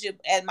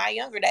relationship at my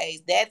younger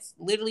days, that's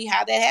literally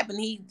how that happened.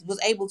 He was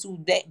able to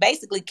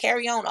basically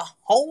carry on a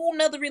whole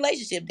nother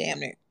relationship damn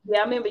near. Yeah,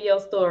 I remember your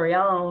story.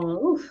 I don't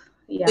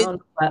know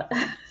about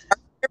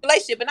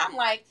relationship, and I'm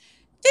like,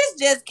 this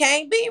just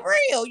can't be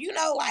real.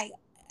 Like,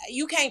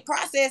 you can't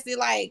process it,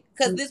 like,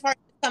 because this person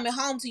coming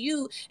home to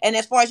you, and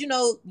as far as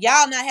y'all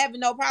not having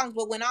no problems,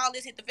 but when all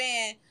this hit the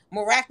fan,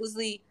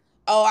 miraculously,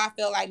 oh, I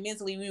felt like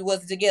mentally we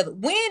wasn't together.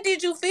 When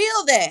did you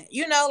feel that?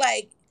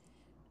 Like,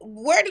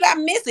 where did I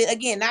miss it?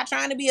 Again, not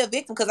trying to be a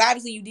victim, because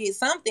obviously you did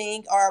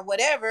something or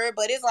whatever,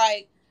 but it's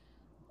like,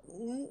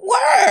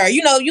 where?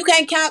 You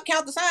can't count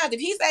the signs. If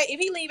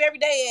he leave every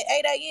day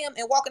at 8 a.m.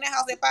 and walk in the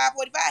house at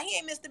 5:45, he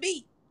ain't missed a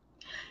beat.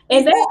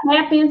 And that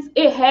happens.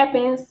 It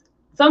happens.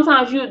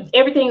 Sometimes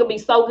everything will be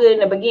so good in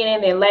the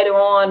beginning, and later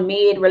on,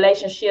 mid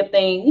relationship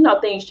thing,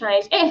 things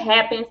change. It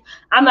happens.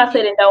 I'm not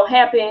saying it don't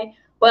happen,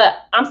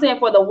 but I'm saying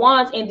for the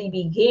ones in the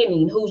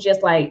beginning who's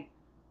just like,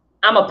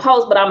 I'm a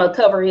post, but I'm gonna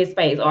cover his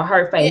face or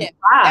her face.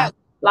 Yeah.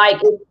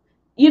 Like,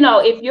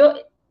 if you're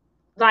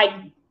like,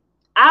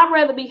 I'd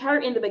rather be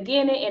hurt in the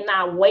beginning and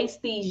not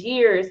waste these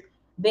years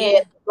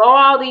than go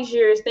all these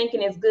years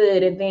thinking it's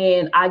good, and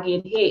then I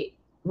get hit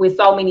with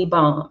so many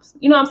bombs.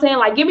 You know what I'm saying?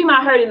 Like, give me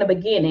my hurt in the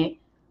beginning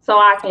so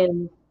I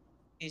can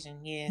get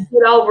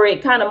over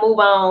it, kind of move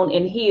on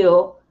and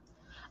heal.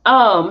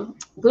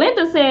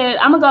 Glenda said,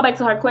 I'm gonna go back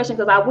to her question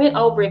because I went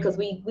over it because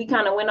we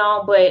kind of went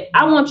on, but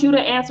I want you to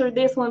answer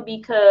this one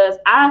because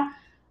I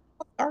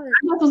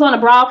just was on a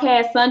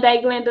broadcast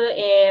Sunday, Glenda,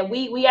 and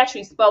we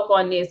actually spoke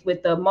on this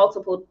with the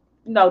multiple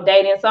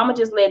dating. So I'm gonna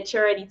just let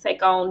Charity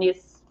take on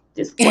this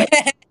question.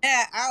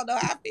 I don't know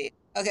how I feel.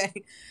 Okay.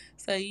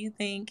 So you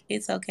think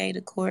it's okay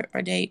to court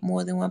or date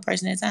more than one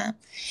person at a time?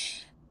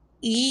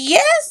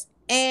 Yes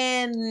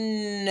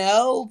and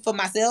no for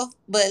myself,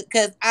 but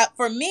because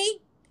for me,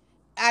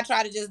 I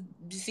try to just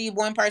see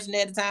one person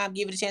at a time,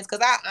 give it a chance, because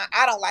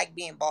I don't like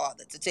being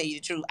bothered, to tell you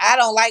the truth. I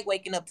don't like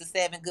waking up to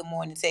 7 good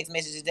morning text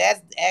messages.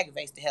 That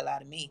aggravates the hell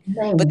out of me.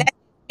 But that's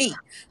me.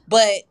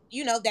 But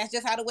that's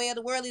just how the way of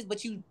the world is.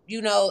 But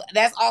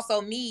that's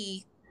also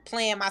me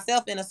playing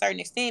myself in a certain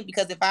extent,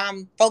 because if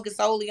I'm focused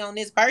solely on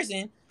this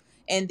person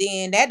and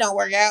then that don't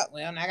work out,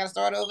 well, now I gotta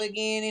start over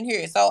again in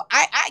here. So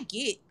I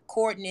get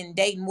courting and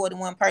dating more than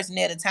one person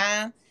at a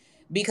time,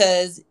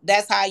 because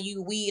that's how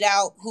you weed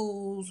out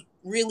who's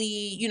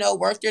really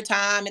worth your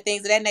time and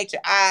things of that nature.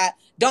 I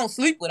don't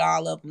sleep with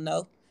all of them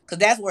though, because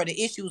that's where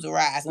the issues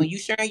arise. When you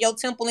sharing your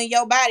temple and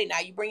your body, now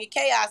you bringing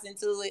chaos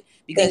into it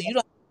because you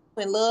don't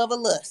in love or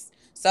lust.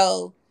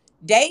 So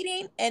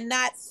dating and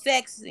not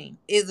sexing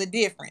is a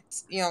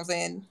difference. You know what I'm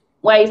saying?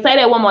 Wait, say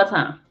that one more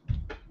time.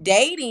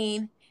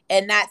 Dating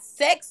and not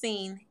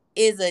sexing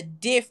is a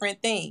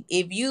different thing.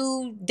 If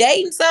you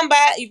dating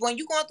somebody, when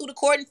you going through the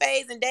courting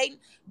phase and dating,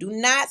 do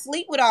not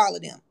sleep with all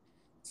of them.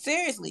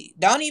 Seriously,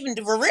 don't even,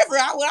 for river,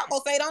 I would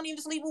almost say don't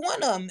even sleep with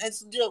one of them.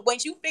 It's just,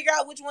 once you figure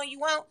out which one you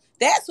want,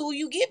 that's who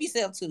you give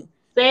yourself to.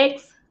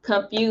 Sex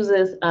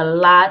confuses a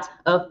lot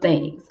of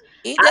things.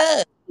 It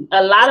does.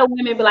 A lot of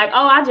women be like,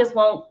 oh, I just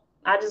want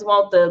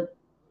the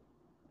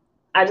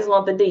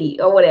D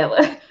or whatever.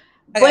 Okay,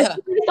 but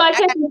they start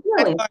catching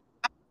feelings.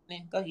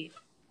 Go ahead.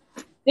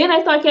 Then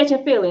they start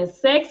catching feelings.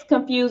 Sex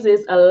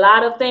confuses a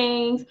lot of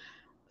things.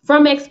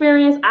 From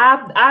experience,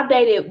 I've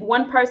dated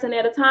one person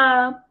at a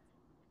time,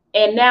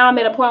 and now I'm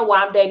at a point where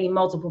I'm dating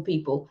multiple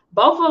people.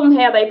 Both of them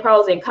have their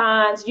pros and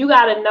cons. You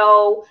got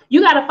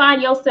to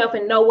find yourself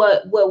and know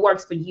what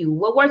works for you.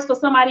 What works for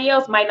somebody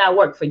else might not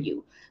work for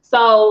you.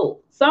 So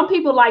some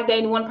people like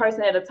dating one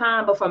person at a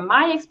time, but from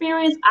my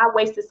experience, I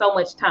wasted so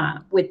much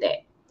time with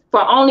that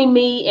for only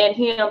me and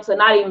him to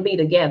not even be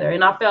together.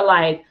 And I felt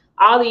like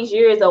all these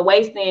years of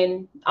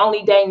wasting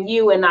only dating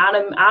you, and I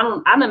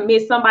done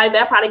missed somebody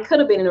that I probably could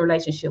have been in a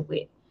relationship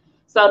with.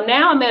 So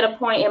now I'm at a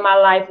point in my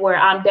life where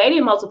I'm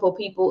dating multiple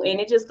people, and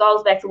it just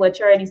goes back to what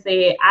Charity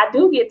said. I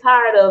do get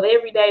tired of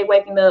every day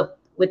waking up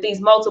with these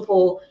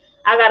multiple,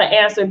 I got to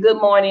answer good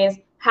mornings,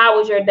 how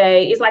was your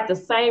day? It's like the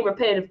same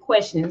repetitive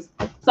questions.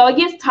 So it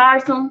gets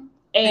tiresome,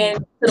 and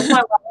to the point where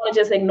I want to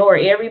just ignore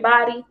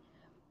everybody.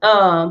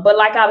 But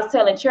like I was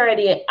telling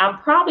Charity, I'm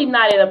probably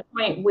not at a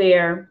point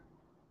where,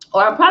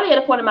 or I'm probably at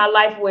a point in my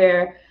life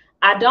where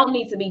I don't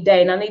need to be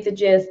dating. I need to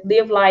just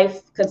live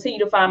life, continue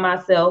to find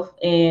myself,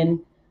 and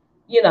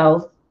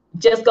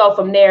just go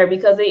from there,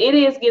 because it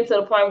is getting to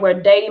the point where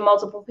dating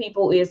multiple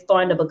people is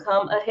starting to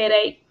become a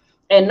headache.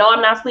 And no,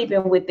 I'm not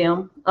sleeping with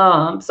them.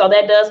 So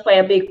that does play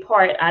a big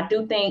part. I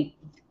do think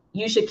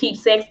you should keep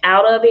sex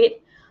out of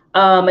it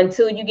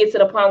until you get to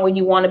the point where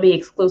you want to be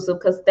exclusive,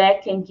 because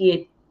that can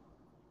get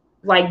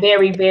like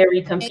very,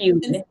 very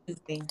confusing.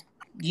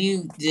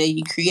 You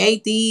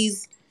create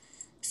these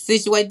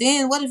situations.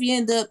 Then what if you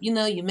end up, you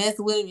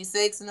messing with them, you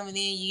sexing them, and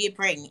then you get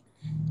pregnant?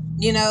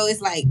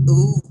 It's like,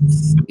 ooh,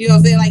 you know what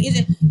I'm saying? Like, it's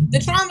just, the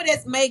trauma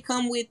that may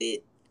come with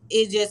it,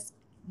 it just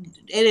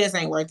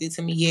ain't worth it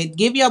to me yet.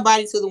 Give your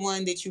body to the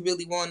one that you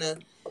really want to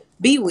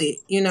be with,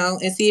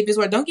 and see if it's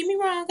worth. Don't get me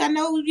wrong. I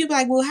know you're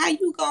like, well, how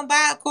you gonna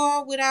buy a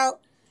car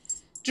without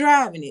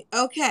driving it?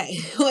 Okay,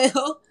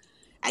 well,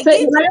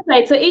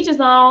 to each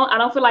his own. I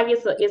don't feel like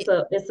it's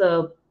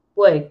a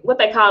what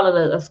they call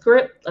it, a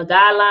script, a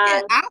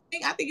guideline. Yeah,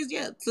 I think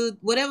it's to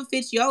whatever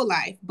fits your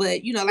life.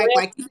 But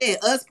like you said,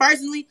 us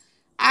personally,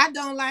 I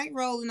don't like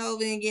rolling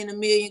over and getting a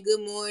million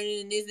good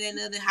morning and this and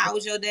another. How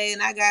was your day?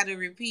 And I gotta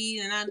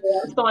repeat. And Yeah,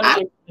 I'm starting I to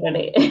get tired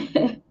of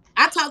that.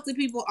 I talk to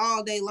people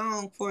all day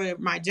long for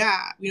my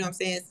job. You know what I'm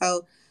saying?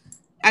 So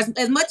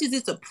as much as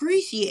it's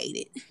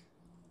appreciated,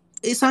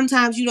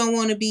 sometimes you don't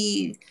want to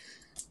be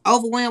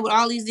overwhelmed with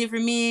all these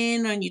different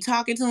men, and you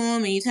talking to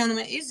them and you telling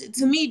them. It's,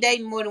 to me,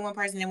 dating more than one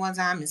person at one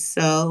time is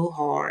so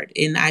hard,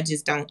 and I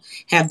just don't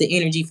have the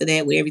energy for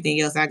that with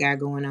everything else I got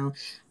going on.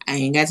 I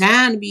ain't got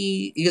time to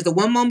be, because the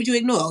one moment you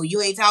ignore, oh,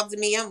 you ain't talking to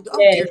me. Oh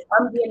Yes, dear.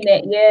 I'm getting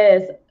that.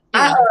 Yes,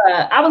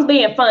 Yeah. I was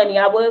being funny.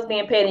 I was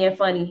being petty and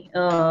funny.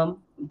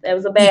 That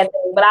was a bad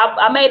thing. But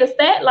I made a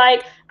stat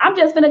like I'm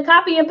just gonna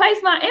copy and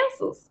paste my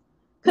answers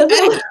because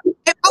it was,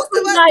 And most it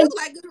of was us do like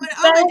like good morning.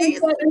 Oh, my day same is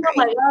thing. going And I'm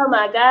great. like, oh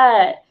my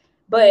god.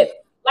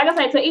 But like I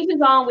said, to each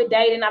his own with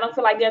dating. I don't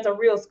feel like there's a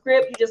real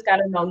script. You just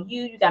gotta know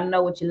you. You gotta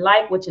know what you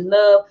like, what you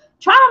love.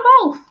 Try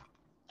them both.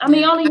 I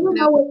mean, Yeah, only I you know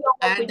know what's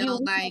gonna work I for you. don't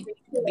We can't like be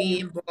telling you.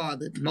 being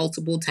bothered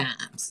multiple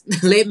times.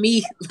 Let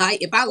me,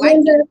 like, if I like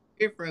you, Glenda, I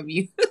hear from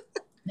you.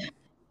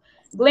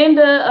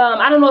 Glenda,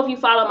 I don't know if you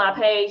follow my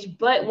page,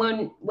 but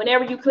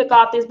whenever you click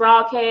off this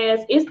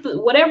broadcast, it's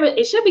whatever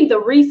it should be the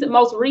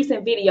most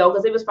recent video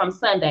because it was from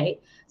Sunday.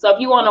 So if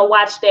you want to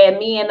watch that,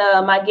 me and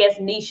my guest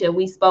Nisha,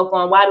 we spoke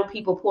on why do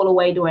people pull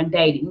away during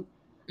dating.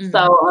 Mm-hmm.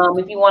 So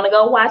if you want to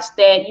go watch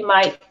that, you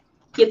might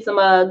get some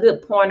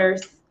good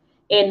pointers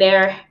in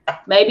there.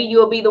 Maybe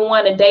you'll be the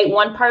one to date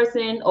one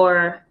person,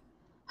 or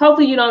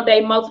hopefully you don't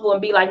date multiple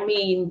and be like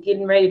me and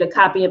getting ready to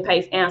copy and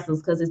paste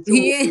answers because it's too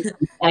Yeah.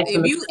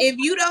 asking the If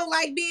you don't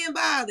like being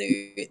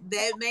bothered,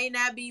 that may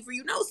not be for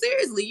you. No,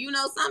 seriously.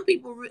 Some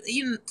people,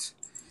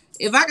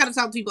 if I got to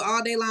talk to people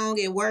all day long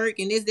at work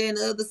and this, that, and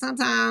the other,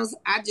 sometimes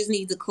I just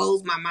need to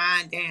close my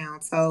mind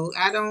down. So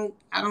I don't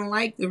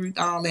like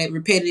all that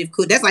repetitive.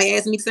 That's like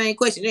asking me the same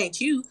question. It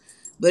ain't you,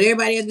 but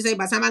everybody else be saying.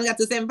 By the time I got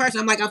to the seventh person,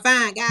 I'm like, I'm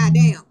fine. God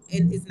damn,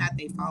 and it's not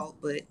their fault,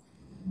 but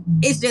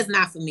it's just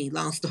not for me.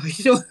 Long story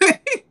short.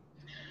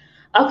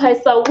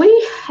 Okay, so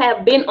we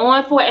have been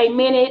on for a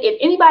minute. If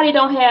anybody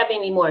don't have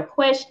any more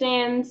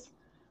questions,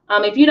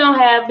 if you don't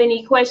have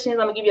any questions,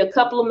 I'm gonna give you a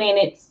couple of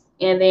minutes,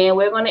 and then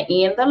we're gonna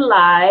end the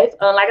live.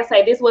 Like I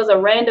say, this was a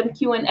random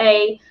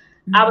Q&A.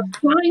 I was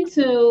trying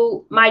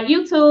to my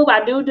YouTube.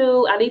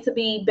 I need to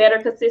be better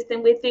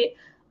consistent with it.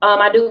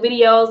 I do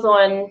videos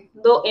on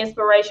little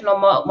inspirational,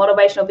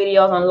 motivational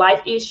videos on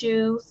life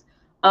issues,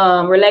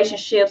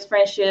 relationships,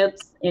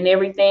 friendships, and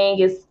everything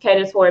is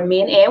catered for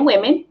men and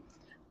women.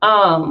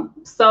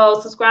 So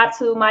subscribe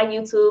to my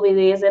YouTube. It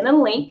is in the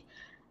link.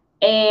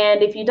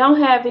 And if you don't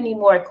have any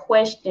more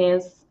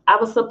questions, I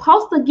was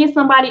supposed to get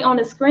somebody on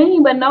the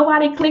screen, but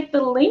nobody clicked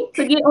the link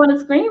to get on the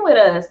screen with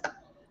us.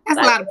 That's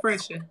So a lot of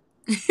pressure.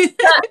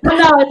 I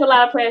know it's a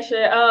lot of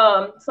pressure.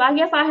 So I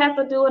guess I have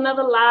to do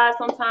another live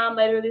sometime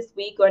later this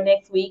week or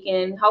next week,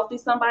 and hopefully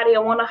somebody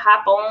will want to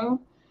hop on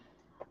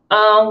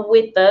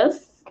with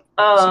us.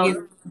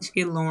 You should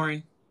get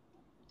Lauren.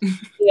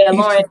 Yeah,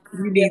 Lauren.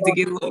 You need to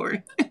get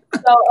Lauren.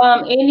 So,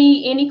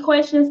 any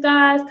questions,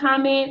 guys?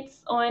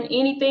 Comments on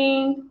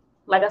anything?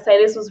 Like I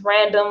say, this was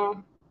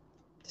random,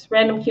 just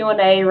random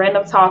Q&A,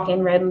 random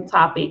talking, random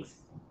topics.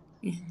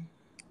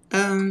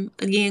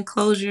 Again,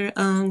 closure.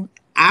 I'm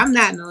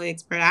not no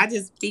expert. I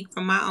just speak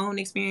from my own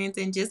experience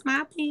and just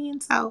my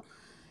opinion. So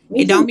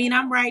Me it don't too. mean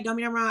I'm right. Don't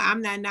mean I'm wrong.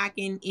 I'm not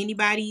knocking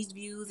anybody's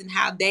views and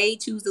how they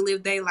choose to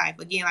live their life.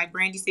 Again, like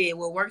Brandy said,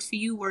 what works for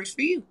you works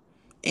for you,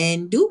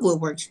 and do what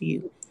works for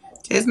you.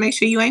 Just make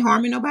sure you ain't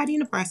harming nobody in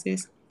the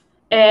process.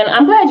 And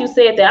I'm glad you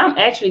said that. I'm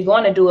actually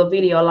going to do a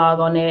video log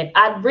on that.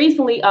 I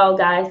recently, oh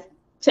guys,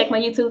 check my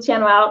YouTube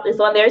channel out. It's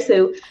on there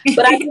too.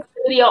 But I did a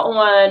video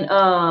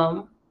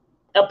on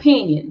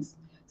opinions.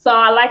 So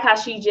I like how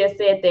she just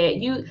said that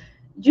you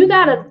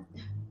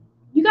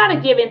gotta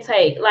give and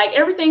take. Like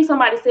everything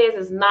somebody says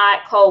is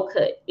not cold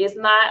cut. It's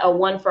not a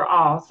one for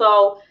all.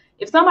 So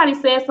if somebody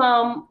says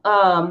I'm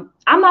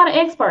not an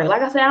expert.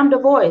 Like I said, I'm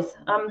divorced.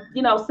 I'm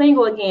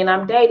single again.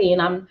 I'm dating.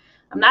 I'm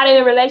not in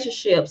a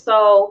relationship.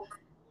 So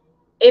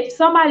if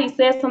somebody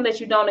says something that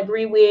you don't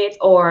agree with,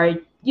 or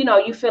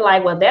you feel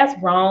like, well, that's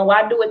wrong,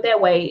 why do it that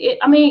way?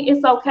 I mean,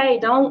 it's okay.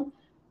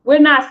 We're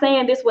not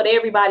saying this what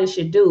everybody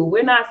should do.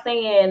 We're not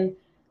saying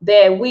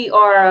that we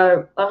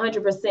are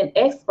 100%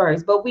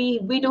 experts, but we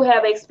do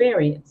have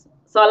experience.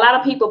 So a lot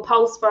of people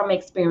post from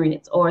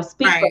experience or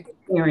speak from Right.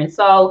 experience.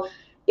 So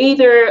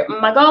either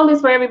my goal is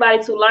for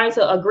everybody to learn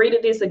to agree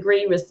to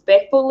disagree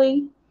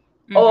respectfully,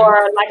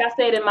 or like I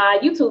said in my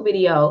YouTube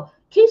video,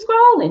 keep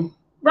scrolling,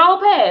 roll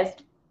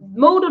past,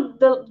 move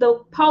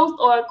the post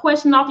or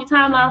question off your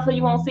timeline so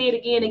you won't see it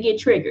again and get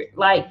triggered.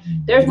 Like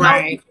there's no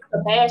reason Right.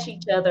 to bash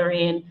each other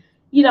and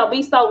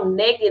be so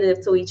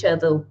negative to each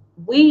other.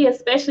 We,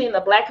 especially in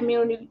the Black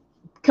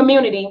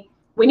community,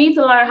 we need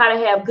to learn how to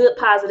have good,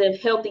 positive,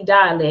 healthy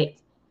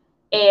dialect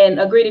and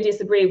agree to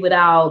disagree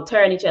without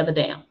tearing each other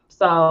down.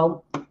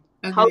 So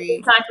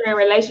hopefully Agreed. conquering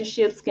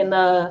relationships can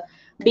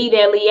be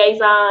their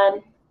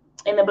liaison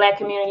in the Black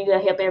community to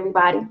help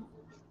everybody.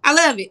 I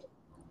love it.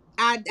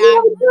 I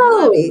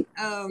love it.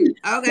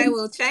 Okay,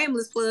 well,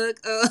 shameless plug.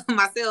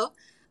 Myself,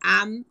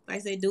 like I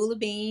said, Doula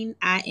Bean.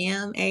 I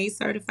am a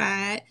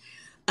certified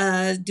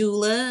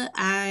doula.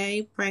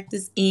 I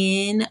practice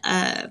in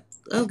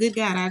oh good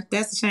God,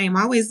 that's a shame.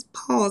 I always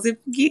pause and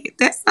forget.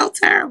 That's so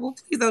terrible.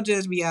 Please don't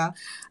judge me, y'all.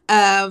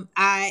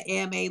 I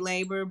am a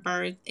labor,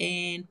 birth,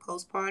 and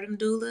postpartum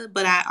doula,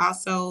 but I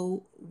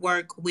also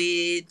work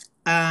with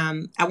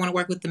I want to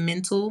work with the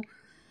mental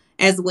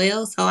as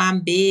well. So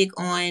I'm big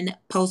on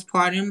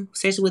postpartum,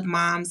 especially with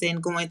moms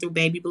and going through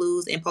baby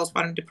blues and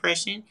postpartum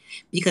depression,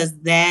 because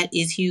that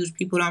is huge.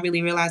 People don't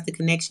really realize the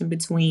connection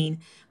between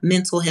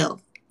mental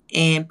health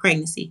and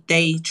pregnancy.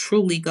 They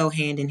truly go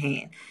hand in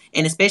hand.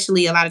 And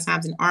especially a lot of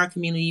times in our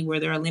community where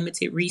there are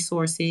limited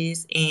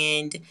resources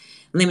and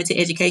limited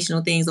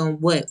educational things on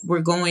what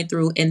we're going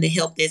through and the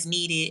help that's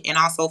needed, and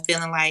also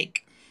feeling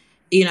like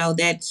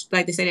that's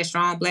like they say, that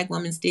strong black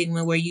woman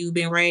stigma where you've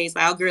been raised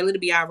like, oh girl, it'll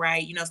be all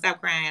right. Stop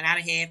crying. I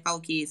done had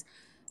 4 kids.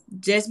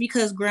 Just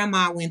because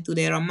grandma went through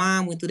that or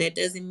mom went through that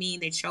doesn't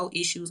mean that your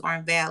issues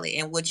aren't valid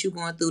and what you're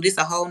going through. This is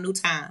a whole new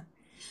time.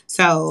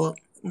 So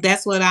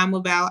that's what I'm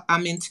about.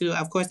 I'm into,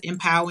 of course,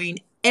 empowering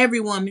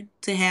every woman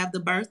to have the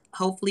birth,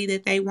 hopefully,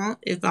 that they want,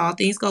 if all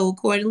things go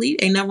accordingly.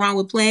 Ain't nothing wrong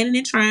with planning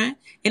and trying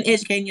and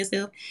educating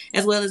yourself,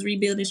 as well as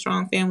rebuilding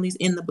strong families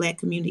in the Black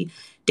community.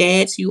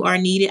 Dads, you are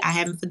needed. I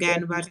haven't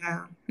forgotten about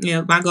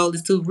y'all. My goal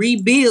is to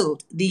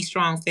rebuild these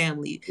strong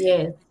families.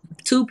 Yes.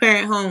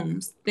 2-parent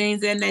homes,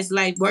 things that's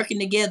like working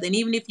together. And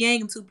even if you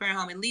ain't in 2-parent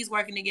home, at least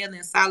working together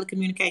in solid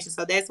communication.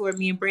 So that's where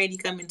me and Brandy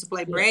come into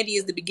play. Yeah. Brandy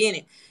is the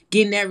beginning,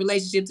 getting that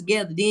relationship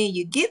together. Then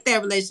you get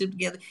that relationship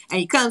together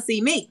and you come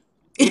see me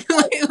when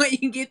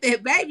you get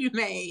that baby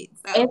made.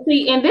 So.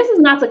 And this is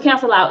not to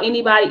cancel out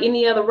anybody,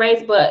 any other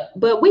race, but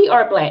we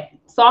are Black.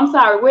 So I'm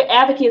sorry, we're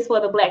advocates for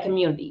the Black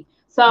community.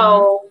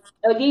 So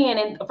again,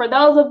 and for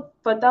those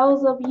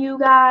of you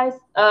guys,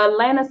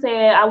 Lana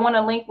said, I want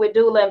to link with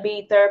doula and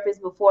be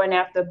therapist before and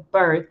after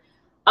birth.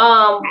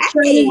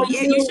 Hey,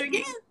 you sure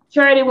can.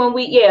 Charity,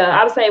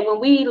 I would say when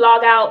we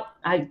log out,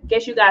 I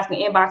guess you guys can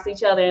inbox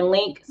each other and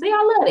link. See,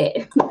 I love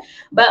it.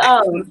 But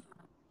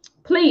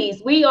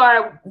please, we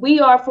are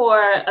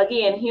for,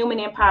 again, human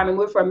empowerment.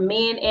 We're for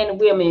men and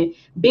women,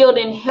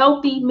 building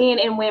healthy men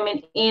and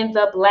women in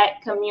the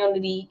Black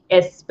community,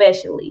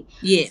 especially.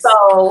 Yes.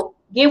 So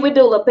get with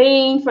Doula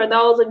Bean for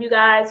those of you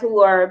guys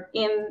who are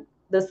in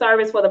the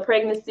service for the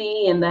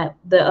pregnancy and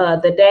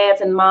the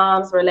dads and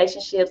moms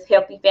relationships,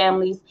 healthy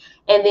families.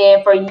 And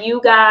then for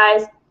you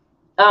guys,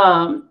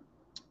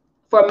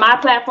 for my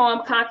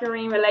platform,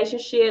 Conquering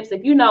Relationships,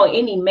 if you know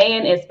any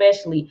man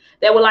especially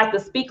that would like to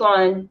speak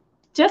on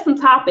just some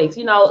topics,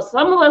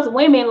 some of us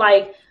women,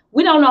 like,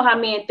 we don't know how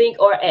men think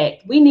or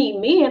act. We need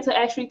men to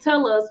actually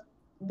tell us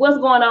what's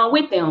going on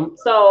with them.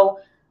 So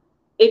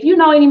if you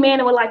know any man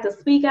that would like to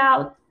speak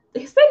out,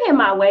 send him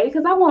my way,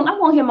 because I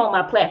want him on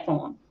my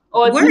platform.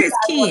 Or where is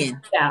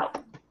Ken? Huh?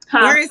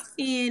 Where is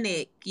Ken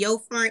at?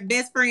 Your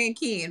best friend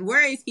Ken.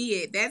 Where is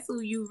he at? That's who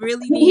you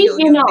really need. He's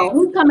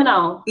coming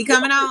on. He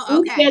coming on?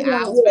 Okay.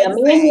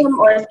 Me and him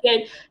are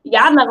scheduled.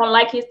 Y'all not gonna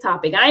like his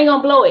topic. I ain't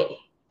gonna blow it.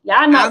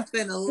 Y'all know. I'm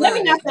finna love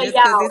it just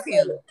because it's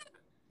him.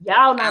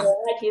 Y'all not gonna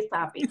like his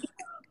topic.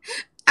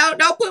 Oh,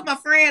 don't put my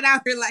friend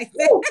out here like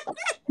that.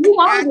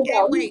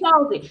 He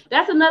knows it.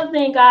 That's another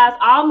thing, guys.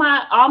 All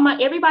my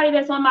everybody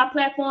that's on my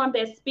platform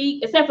that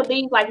speak, except for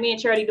these like me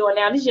and Charity doing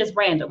now, this is just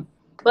random.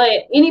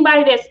 But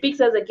anybody that speaks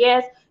as a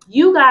guest,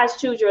 you guys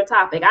choose your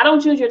topic. I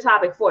don't choose your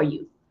topic for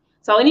you.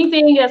 So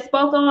anything that's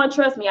spoke on,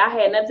 trust me, I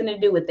had nothing to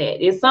do with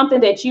that. It's something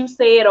that you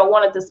said or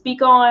wanted to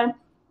speak on.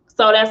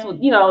 So that's what,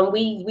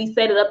 we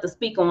set it up to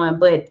speak on.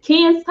 But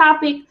Ken's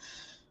topic,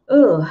 I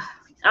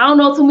don't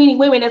know too many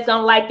women that's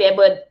gonna like that,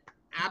 but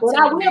I will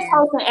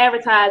post an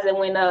advertising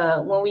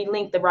when we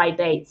link the right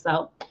date.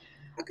 So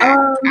okay.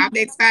 I'm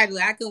excited.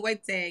 I couldn't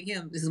wait to tag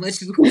him as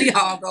much as we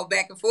all go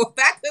back and forth.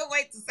 I couldn't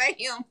wait to say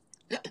him.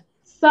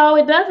 So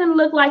it doesn't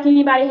look like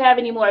anybody have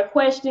any more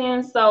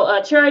questions.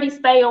 So Charity,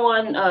 stay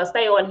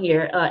on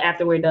here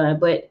after we're done.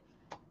 But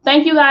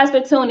thank you guys for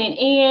tuning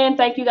in.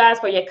 Thank you guys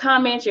for your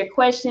comments, your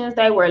questions.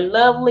 They were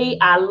lovely.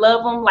 I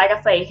love them. Like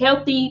I say,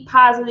 healthy,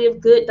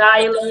 positive, good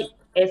dialect,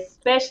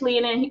 especially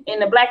in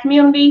the Black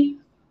community.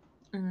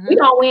 Mm-hmm. We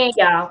gonna win,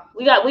 y'all.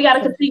 We got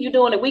to continue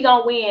doing it. We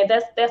gonna win.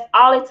 That's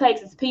all it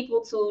takes, is people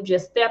to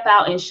just step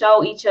out and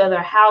show each other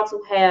how to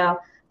have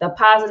the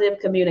positive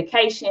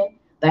communication,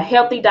 the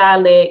healthy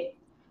dialect,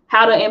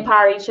 how to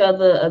empower each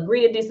other,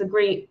 agree to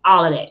disagree,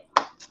 all of that.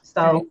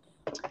 So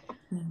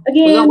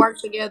again, we're gonna work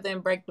together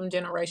and break them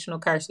generational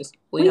curses.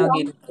 We're gonna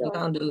get it. We're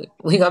gonna do it.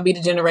 We're gonna be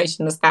the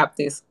generation to stop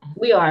this.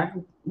 We are.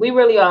 We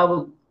really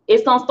are.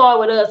 It's gonna start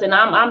with us, and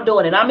I'm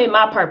doing it. I'm in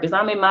my purpose.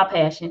 I'm in my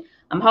passion.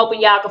 I'm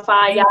hoping y'all can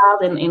find y'all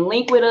and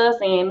link with us,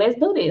 and let's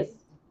do this.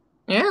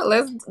 Yeah,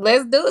 let's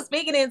do it.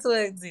 Speaking into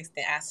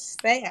existence.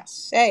 I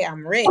say,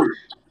 I'm ready.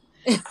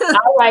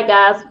 All right,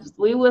 guys.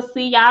 We will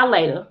see y'all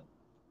later.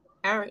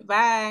 All right,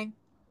 bye.